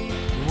对，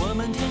我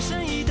们天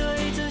生一对。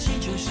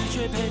就是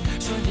绝配，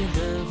酸甜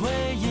的回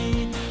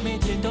忆，每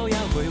天都要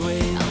回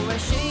味。偶尔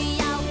需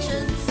要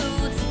吃醋，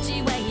自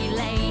己味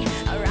蕾，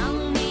让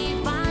你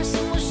发现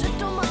我是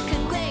多么可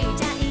贵。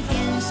加一点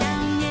香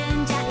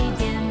烟，加一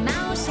点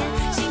冒险，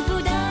幸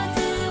福的滋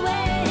味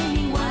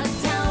我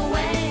调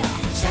味。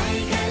拆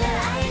开了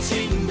爱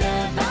情的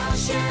保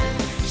险，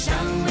尚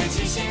未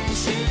期限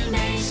是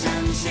没上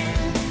限，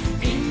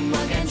凭我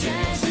感觉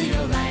自由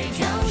来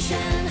挑选，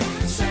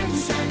酸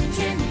酸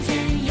甜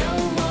甜由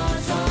我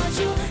做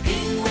主。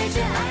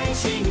爱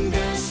情的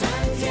酸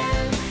甜，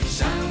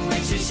尚未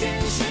期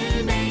限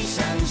是没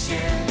上限，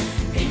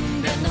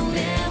平淡浓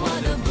烈我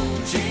都不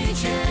拒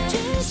绝，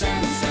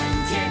酸酸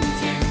甜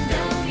甜都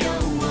由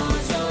我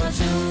做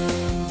主。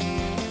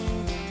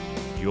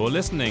 You're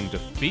listening to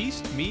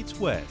Feast Meets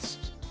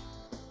West.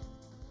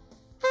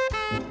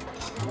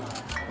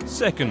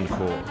 Second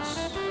course.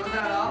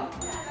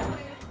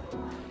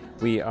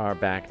 We are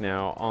back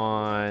now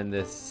on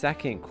the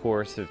second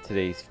course of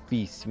today's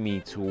Feast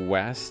Meets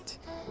West.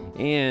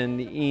 And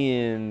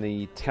in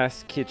the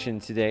test kitchen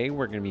today,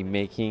 we're going to be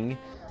making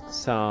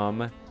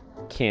some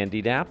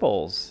candied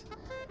apples.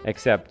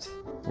 Except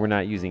we're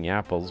not using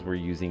apples, we're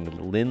using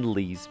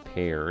Lindley's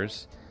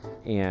pears.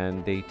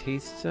 And they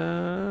taste,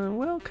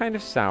 kind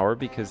of sour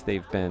because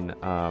they've been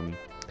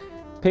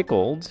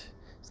pickled.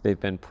 So they've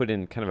been put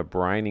in kind of a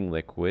brining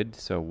liquid,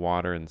 so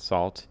water and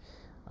salt.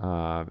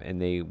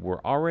 And they were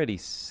already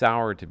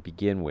sour to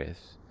begin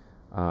with.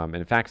 And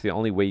in fact, the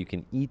only way you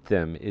can eat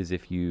them is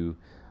if you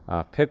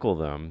pickle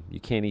them. You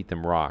can't eat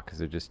them raw because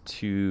they're just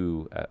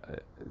too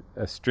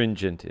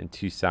astringent and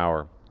too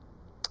sour.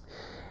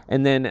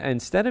 And then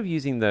instead of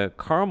using the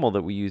caramel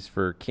that we use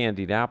for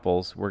candied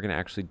apples, we're going to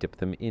actually dip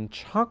them in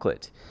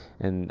chocolate.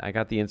 And I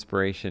got the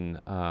inspiration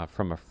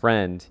from a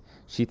friend.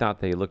 She thought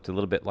they looked a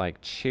little bit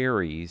like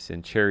cherries,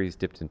 and cherries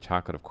dipped in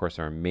chocolate, of course,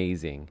 are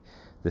amazing.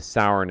 The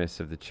sourness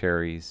of the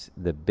cherries,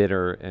 the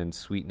bitter and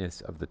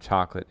sweetness of the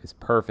chocolate is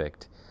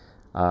perfect.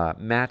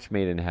 Match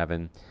made in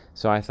heaven.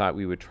 So I thought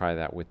we would try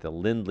that with the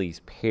Lindley's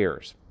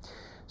pears.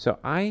 So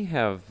I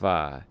have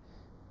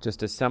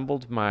just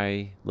assembled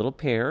my little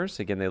pears.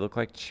 Again, they look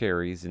like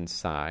cherries in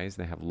size.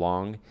 They have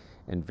long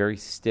and very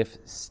stiff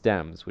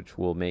stems, which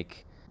will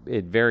make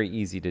it very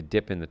easy to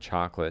dip in the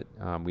chocolate.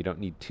 We don't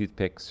need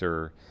toothpicks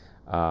or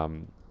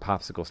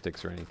popsicle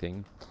sticks or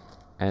anything.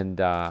 And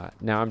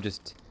now I'm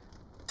just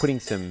putting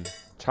some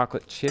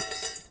chocolate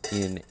chips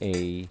in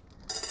a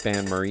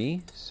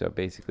bain-marie. So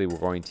basically we're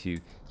going to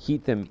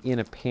heat them in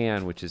a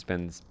pan which has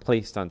been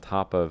placed on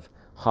top of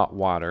hot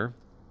water.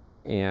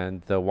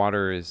 And the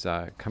water is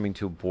coming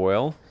to a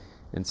boil.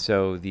 And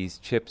so these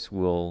chips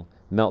will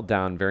melt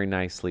down very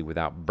nicely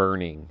without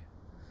burning.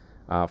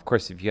 Of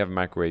course, if you have a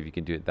microwave, you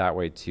can do it that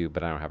way too,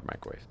 but I don't have a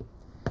microwave.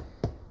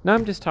 Now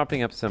I'm just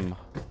topping up some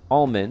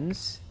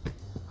almonds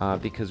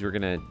because we're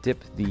going to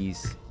dip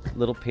these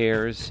little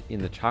pears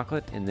in the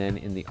chocolate and then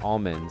in the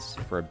almonds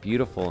for a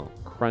beautiful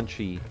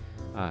crunchy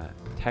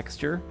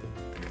texture.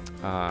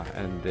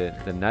 and the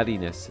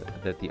nuttiness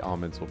that the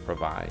almonds will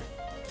provide.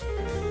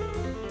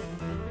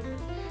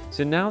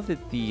 So now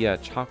that the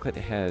chocolate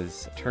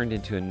has turned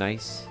into a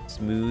nice,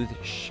 smooth,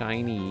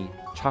 shiny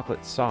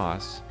chocolate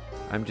sauce,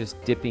 I'm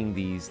just dipping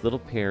these little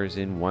pears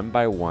in one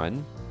by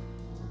one.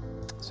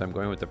 So I'm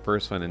going with the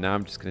first one, and now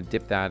I'm just going to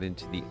dip that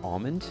into the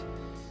almond,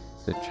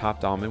 the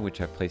chopped almond,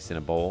 which I've placed in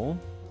a bowl.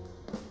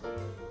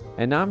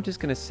 And now I'm just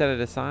going to set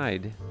it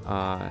aside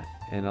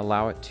and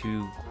allow it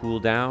to cool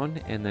down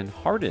and then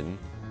harden.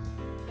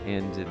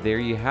 And there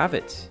you have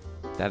it.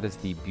 That is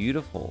the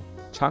beautiful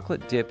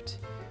chocolate-dipped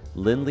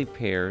Lindley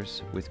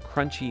pears with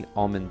crunchy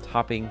almond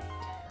topping.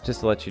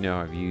 Just to let you know,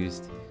 I've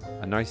used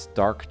a nice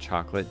dark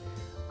chocolate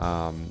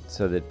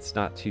so that it's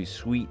not too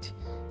sweet,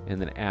 and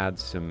then add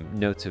some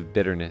notes of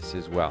bitterness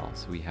as well.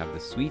 So we have the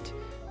sweet,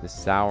 the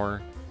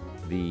sour,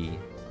 the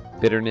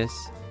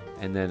bitterness,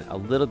 and then a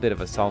little bit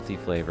of a salty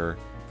flavor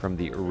from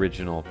the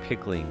original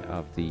pickling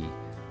of the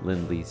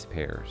Lindley's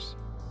pears.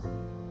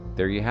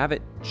 There you have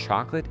it,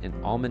 chocolate and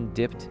almond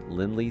dipped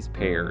Lindley's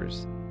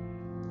pears.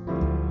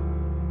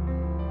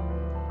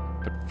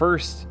 But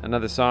first,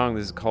 another song.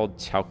 This is called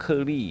巧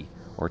克力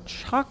or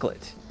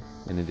chocolate,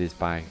 and it is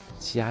by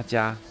Jia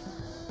Jia.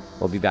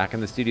 We'll be back in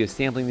the studio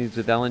sampling these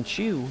with Ellen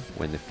Chu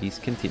when the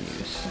feast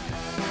continues.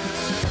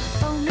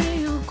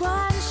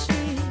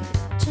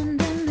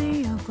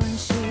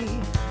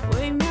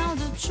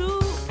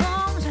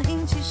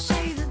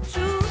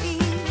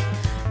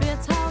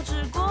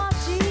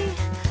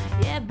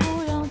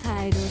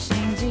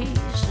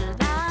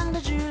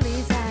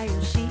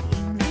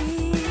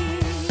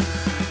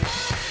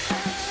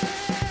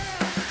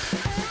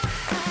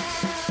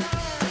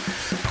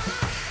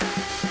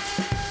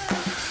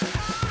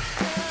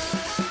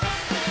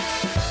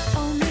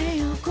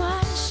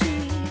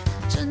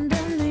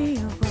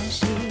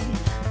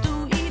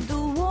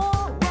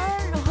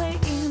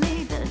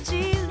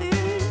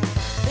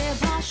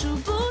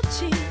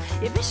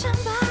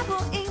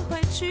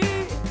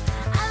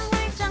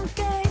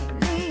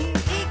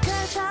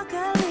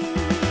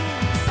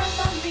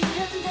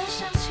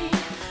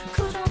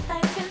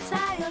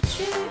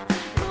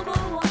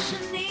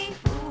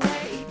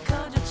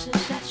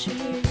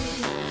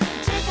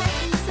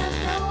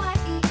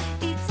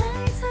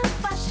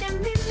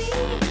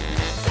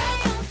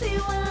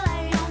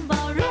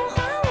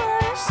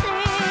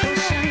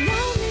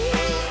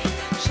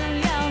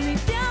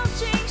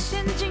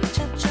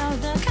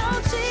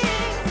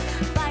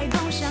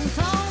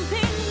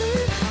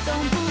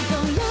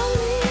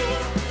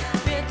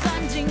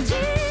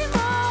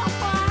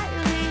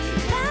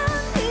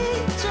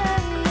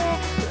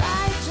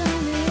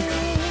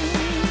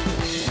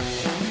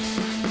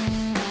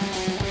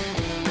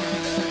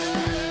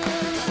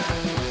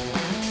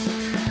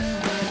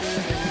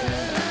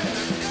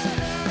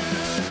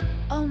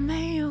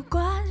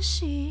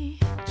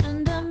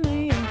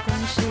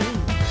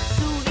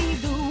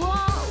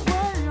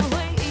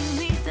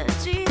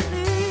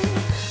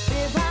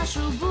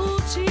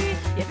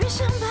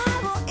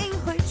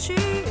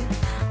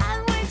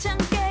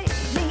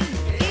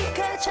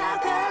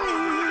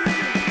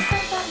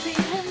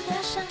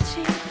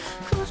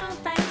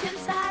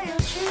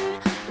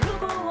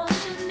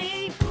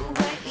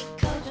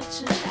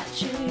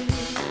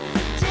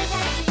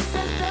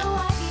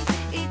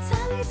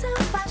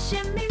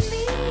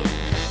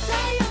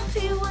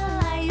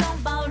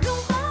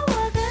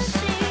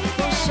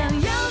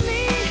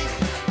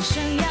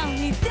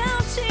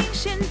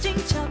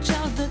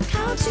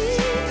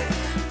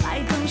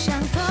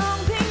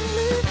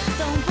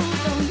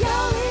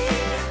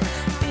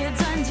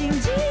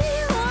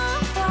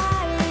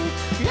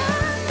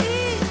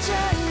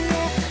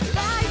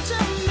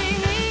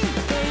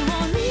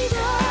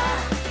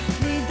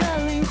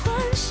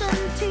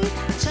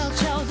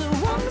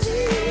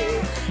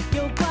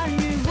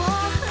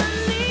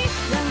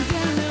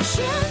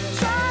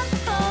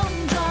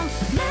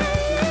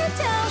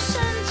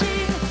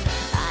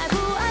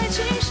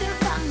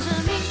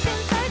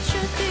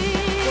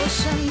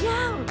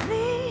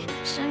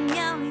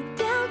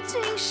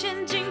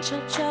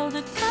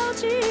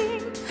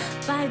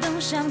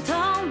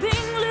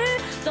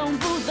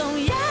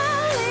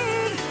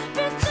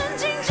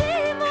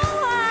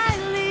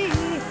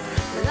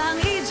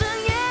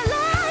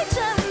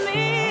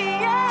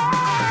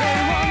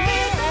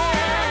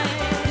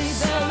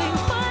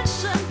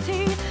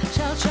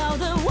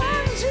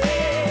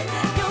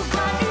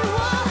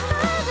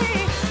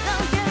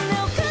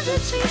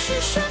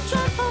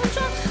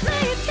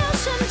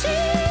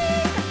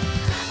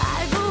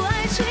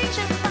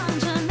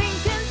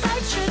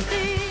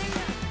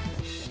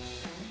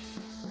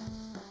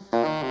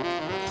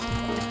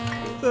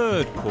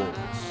 Third course.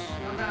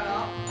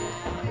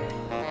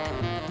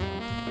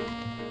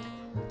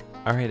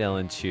 All right,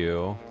 Ellen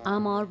Chu.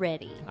 I'm all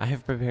ready. I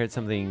have prepared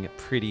something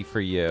pretty for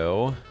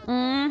you.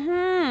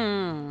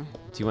 Mm-hmm.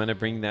 Do you want to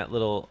bring that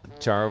little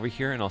jar over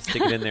here and I'll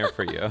stick it in there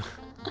for you?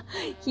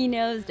 He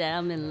knows that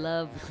I'm in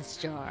love with this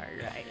jar.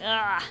 Right?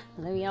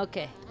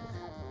 Okay.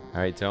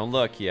 All right, don't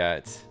look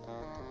yet.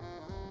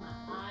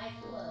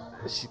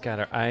 She's got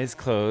her eyes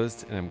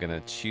closed, and I'm going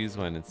to choose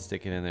one and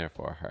stick it in there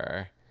for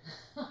her.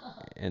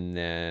 And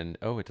then,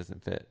 oh, it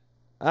doesn't fit.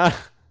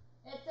 Ah!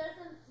 It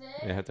doesn't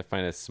fit? I have to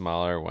find a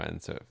smaller one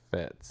so it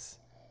fits.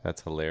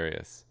 That's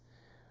hilarious.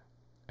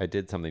 I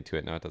did something to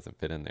it. Now it doesn't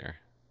fit in there.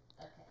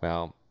 Okay.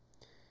 Well,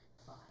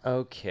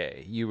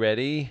 okay. You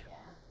ready? Yeah.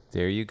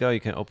 There you go. You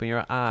can open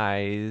your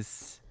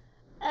eyes.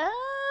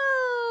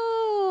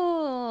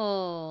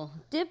 Oh,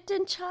 dipped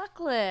in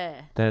chocolate.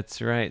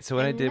 That's right. So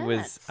what I did was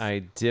nuts. I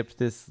dipped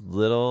this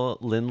little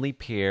Lindley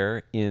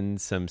pear in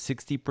some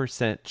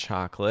 60%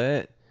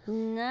 chocolate.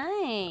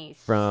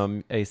 Nice.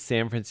 From a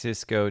San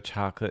Francisco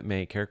chocolate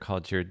maker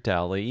called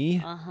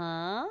Ghirardelli.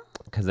 Uh-huh.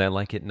 Because I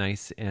like it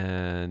nice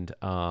and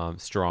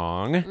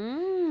strong.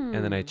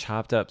 And then I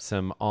chopped up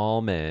some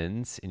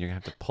almonds, and you're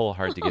going to have to pull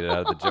hard to get it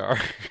out of the jar.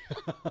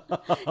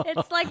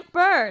 It's like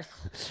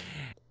birth.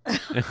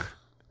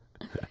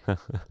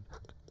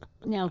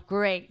 Now,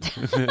 great.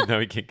 Now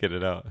we can't get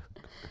it out.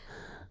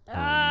 Oh,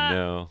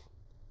 no.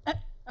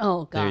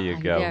 Oh, God. There you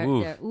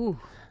go. There. Ooh.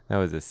 That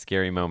was a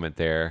scary moment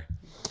there.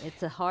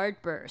 It's a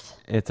hard birth.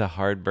 It's a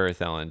hard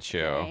birth, Ellen Chu.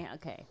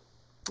 Okay.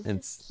 And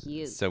This is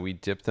cute. so we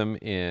dip them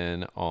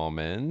in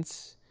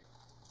almonds.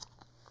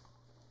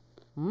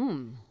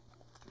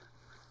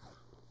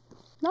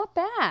 Not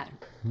bad.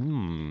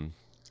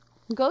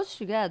 Goes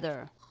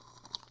together.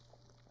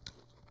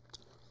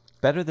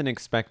 Better than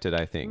expected,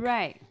 I think.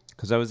 Right.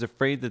 Because I was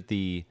afraid that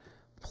the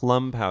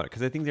plum powder,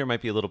 because I think there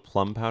might be a little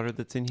plum powder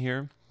that's in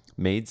here.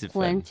 Maids of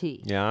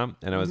Plenty. Yeah.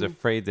 And I was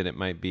afraid that it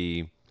might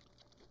be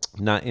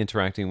not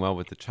interacting well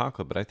with the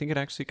chocolate, but I think it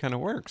actually kind of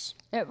works.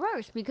 It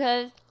works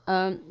because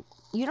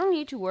you don't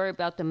need to worry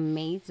about the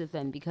maize of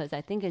them, because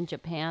I think in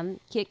Japan,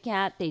 Kit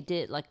Kat, they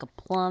did like a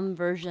plum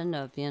version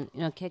of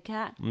Kit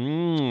Kat.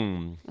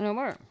 And it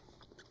worked.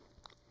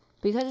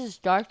 Because it's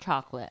dark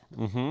chocolate.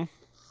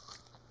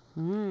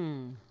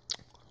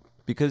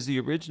 Because the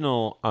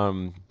original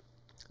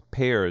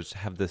pears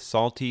have the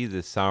salty,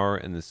 the sour,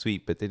 and the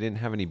sweet, but they didn't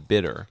have any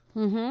bitter.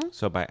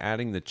 So by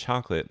adding the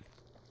chocolate,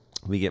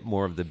 we get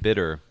more of the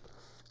bitter.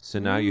 So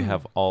now you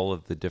have all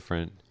of the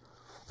different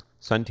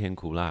酸甜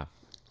苦辣.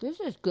 This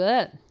is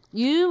good.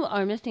 You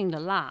are missing the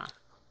la.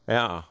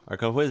 Yeah, I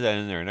can put that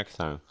in there next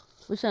time.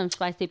 With some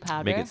spicy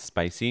powder. Make it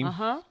spicy.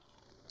 Uh-huh.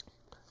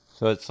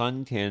 So it's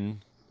酸甜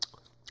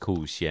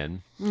苦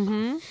咸.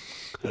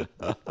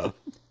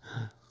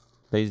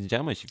 Ladies and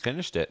gentlemen, she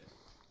finished it.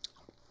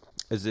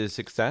 Is it a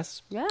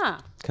success?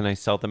 Yeah. Can I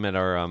sell them at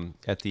our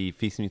at the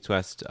Feast Meets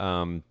West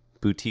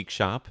boutique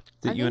shop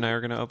that you and I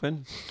are going to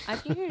open? I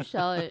think you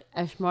sell it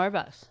at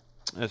Starbucks.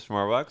 At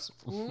Starbucks?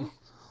 You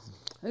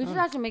just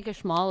have to make it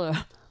smaller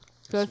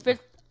so it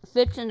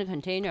fits in the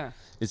container.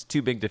 It's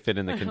too big to fit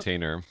in the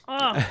container.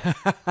 But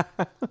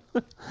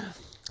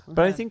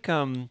I think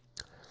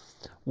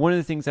one of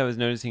the things I was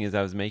noticing as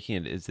I was making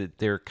it is that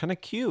they're kind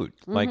of cute.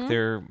 Like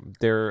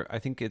they're I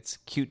think it's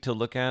cute to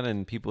look at,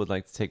 and people would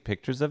like to take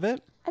pictures of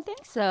it. I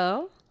think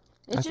so.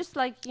 It's just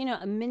like,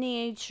 a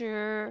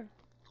miniature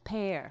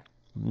pear.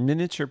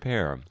 Miniature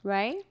pear.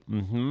 Right?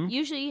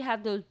 Usually you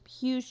have those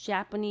huge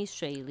Japanese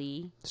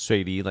shui-li.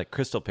 Shui-li, like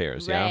crystal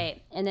pears, yeah?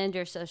 Right. And then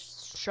there's a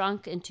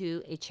shrunk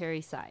into a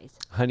cherry size.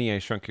 Honey, I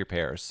Shrunk Your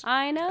Pears.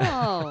 I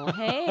know.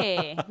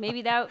 Hey,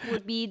 maybe that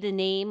would be the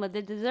name of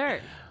the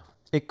dessert.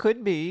 It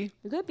could be.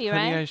 It could be,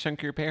 Honey, right? I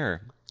Shrunk Your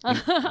Pear.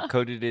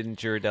 Coated in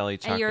Ghirardelli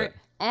chocolate.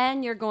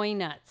 And you're going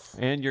nuts.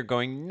 And you're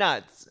going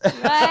nuts.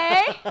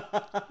 Right?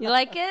 You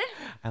like it?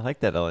 I like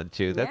that, Ellen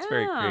Chu. That's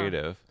very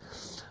creative.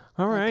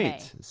 All right.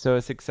 Okay. So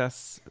a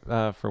success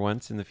for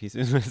once in the Feast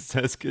of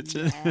Mrs.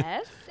 Kitchen.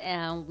 Yes.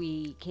 And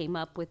we came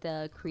up with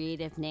a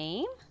creative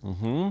name.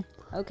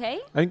 Okay.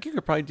 I think you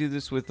could probably do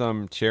this with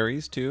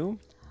cherries, too.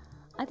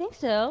 I think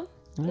so.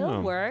 It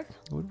would work.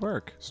 It would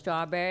work.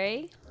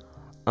 Strawberry.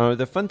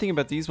 The fun thing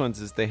about these ones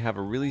is they have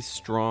a really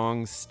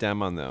strong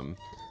stem on them.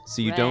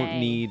 So you don't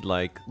need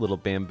like little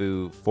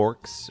bamboo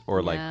forks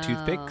or like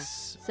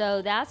toothpicks.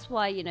 So that's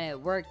why,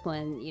 it worked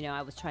when,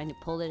 I was trying to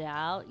pull it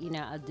out,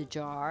 of the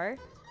jar.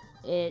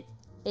 It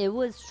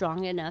was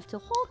strong enough to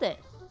hold it.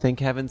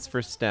 Thank heavens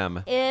for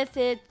stem. If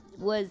it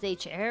was a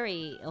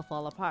cherry, it'll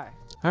fall apart.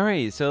 All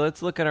right, so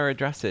let's look at our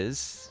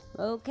addresses.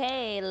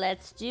 Okay,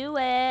 let's do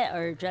it.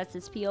 Our address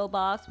is P.O.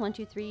 Box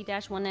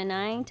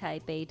 123-199,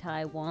 Taipei,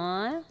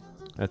 Taiwan.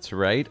 That's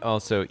right.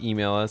 Also,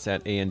 email us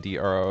at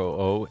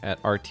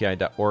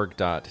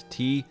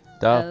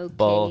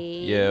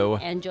androo@rti.org.tw.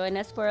 And join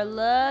us for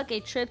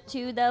a trip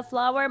to the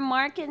flower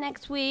market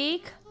next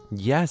week.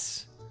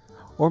 Yes.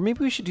 Or maybe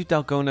we should do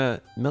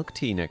Dalgona milk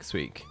tea next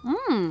week.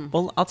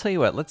 Well, I'll tell you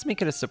what. Let's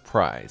make it a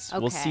surprise. Okay.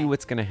 We'll see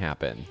what's going to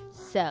happen.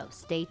 So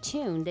stay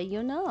tuned and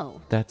you'll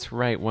know. That's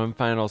right. One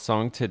final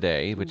song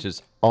today, which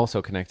is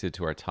also connected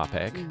to our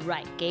topic.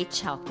 Right. 给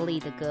巧克力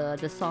的歌,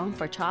 the song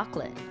for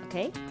chocolate.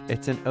 Okay?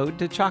 It's an ode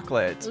to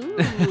chocolate.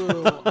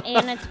 Ooh.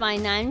 And it's by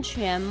Nan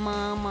Quan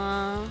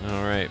Mama.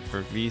 All right.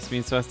 For Feast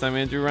Meets West, I'm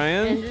Andrew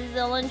Ryan. And this is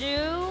Ellen Ju.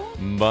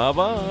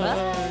 Bye-bye.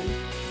 Bye.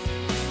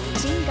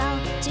 警告，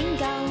警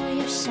告，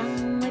有香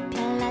味飘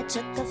来。这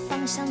个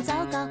方向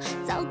糟糕，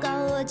糟糕，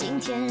我今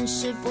天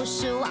是不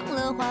是忘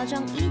了化妆？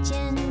一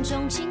见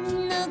钟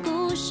情的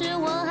故事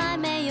我还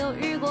没有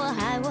遇过，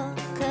害我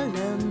渴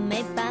了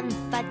没办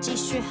法继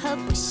续喝，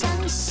不相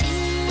信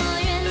我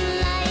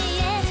原来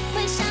也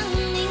会想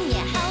你，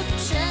也好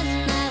纯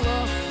爱，我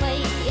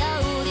会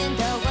有点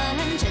头昏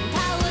沉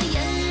塌，我眼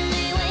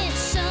里为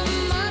什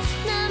么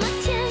那么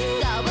甜，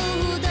搞不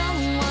懂，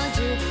我只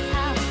好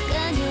跟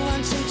你往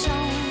前冲。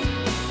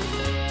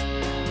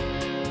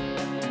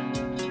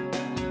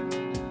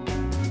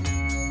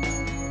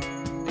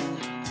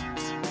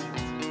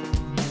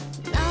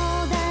脑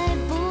袋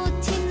不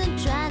停地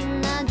转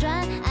啊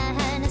转，爱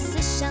恨的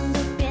思想都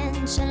变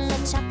成了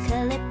巧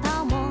克力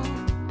泡沫，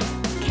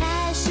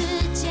开始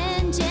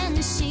渐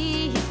渐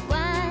习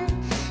惯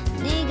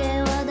你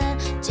给我的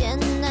简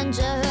单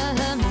折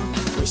磨，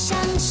不相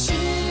信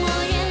我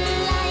原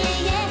来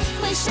也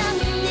会想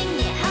你，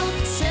也好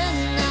纯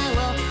爱，我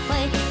会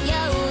有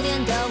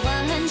点头昏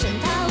沉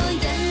塌，我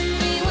眼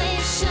里为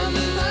什么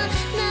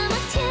那么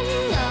甜，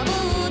搞不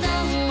懂，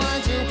我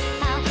只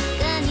好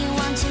跟你往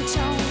前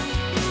冲。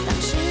当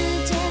时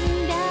间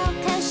表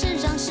开始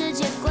让世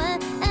界滚，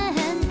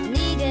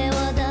你给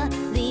我的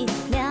力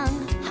量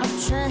好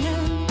纯，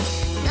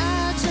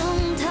那种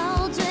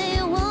陶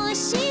醉我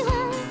喜欢，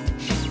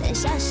但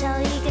小小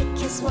一个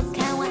kiss 我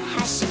看完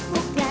还是不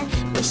敢，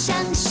不相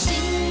信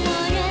我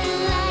原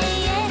来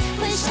也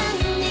会想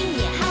你，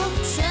也好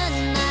纯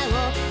爱，我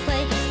会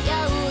有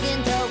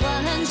点头昏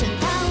沉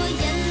塌，我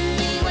眼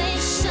里为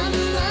什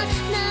么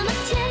那么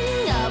甜，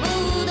搞不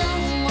懂，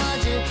我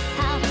只好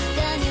跟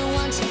你往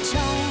前冲。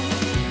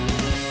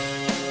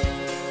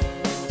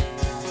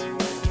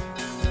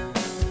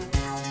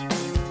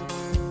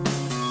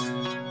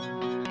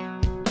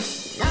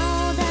脑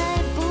袋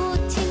不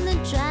停地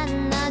转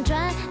啊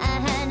转，爱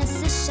恨的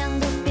思想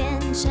都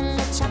变成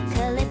了巧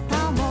克力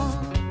泡沫，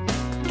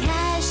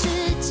开始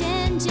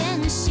渐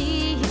渐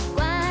习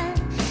惯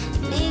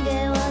你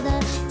给我的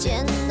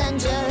简单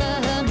折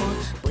磨，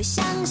不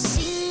相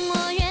信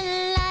我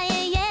原来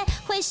也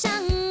会想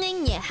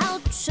你，也好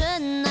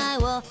纯爱，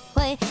我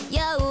会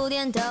有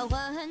点头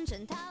昏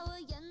沉塌，我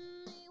眼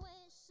里为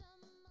什么。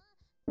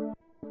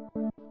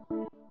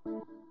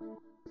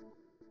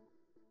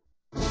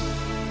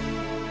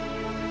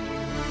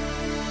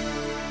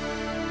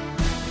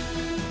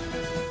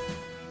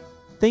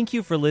Thank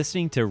you for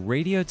listening to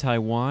Radio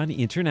Taiwan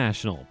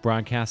International,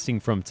 broadcasting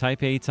from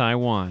Taipei,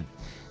 Taiwan.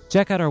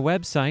 Check out our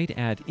website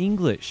at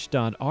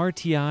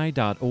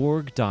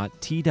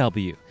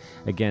english.rti.org.tw.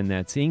 Again,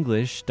 that's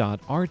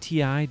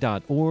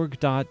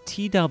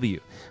english.rti.org.tw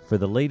for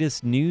the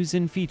latest news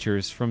and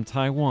features from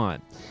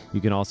Taiwan.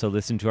 You can also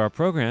listen to our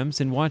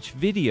programs and watch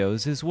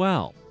videos as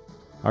well.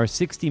 Our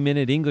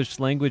 60-minute English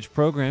language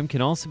program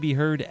can also be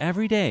heard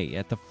every day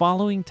at the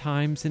following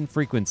times and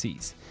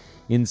frequencies.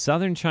 In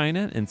southern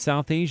China and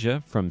South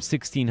Asia from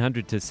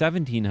 1600 to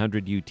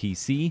 1700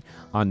 UTC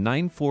on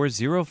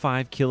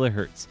 9405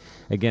 kHz.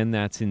 Again,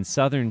 that's in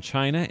southern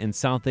China and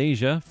South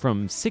Asia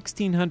from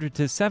 1600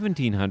 to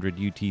 1700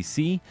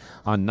 UTC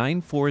on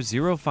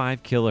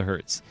 9405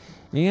 kHz.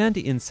 And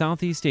in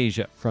Southeast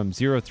Asia from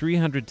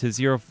 0300 to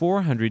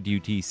 0400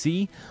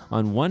 UTC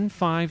on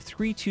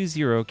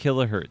 15320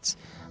 kHz.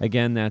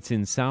 Again, that's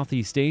in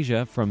Southeast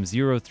Asia from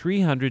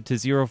 0300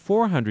 to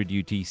 0400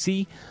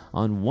 UTC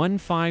on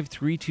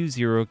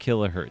 15320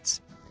 kHz.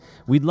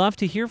 We'd love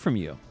to hear from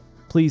you.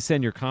 Please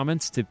send your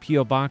comments to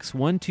P.O. Box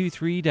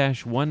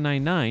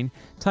 123-199,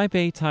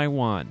 Taipei,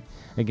 Taiwan.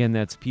 Again,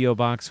 that's P.O.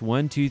 Box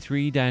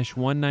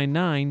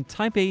 123-199,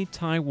 Taipei,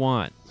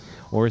 Taiwan.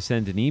 Or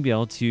send an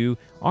email to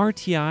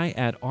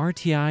rti@rti.org.tw.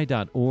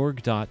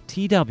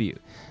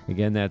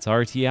 Again, that's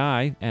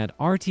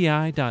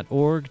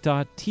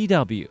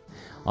rti@rti.org.tw.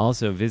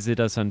 Also, visit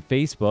us on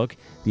Facebook.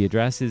 The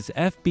address is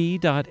fb.me/Radio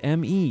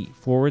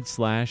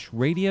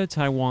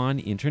Taiwan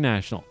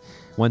International.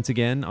 Once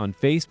again, on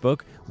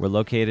Facebook, we're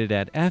located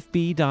at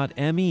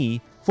fb.me/Radio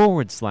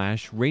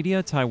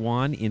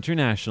Taiwan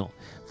International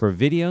for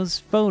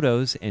videos,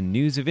 photos, and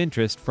news of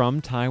interest from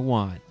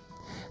Taiwan.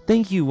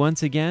 Thank you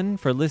once again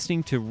for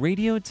listening to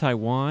Radio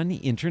Taiwan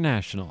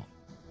International.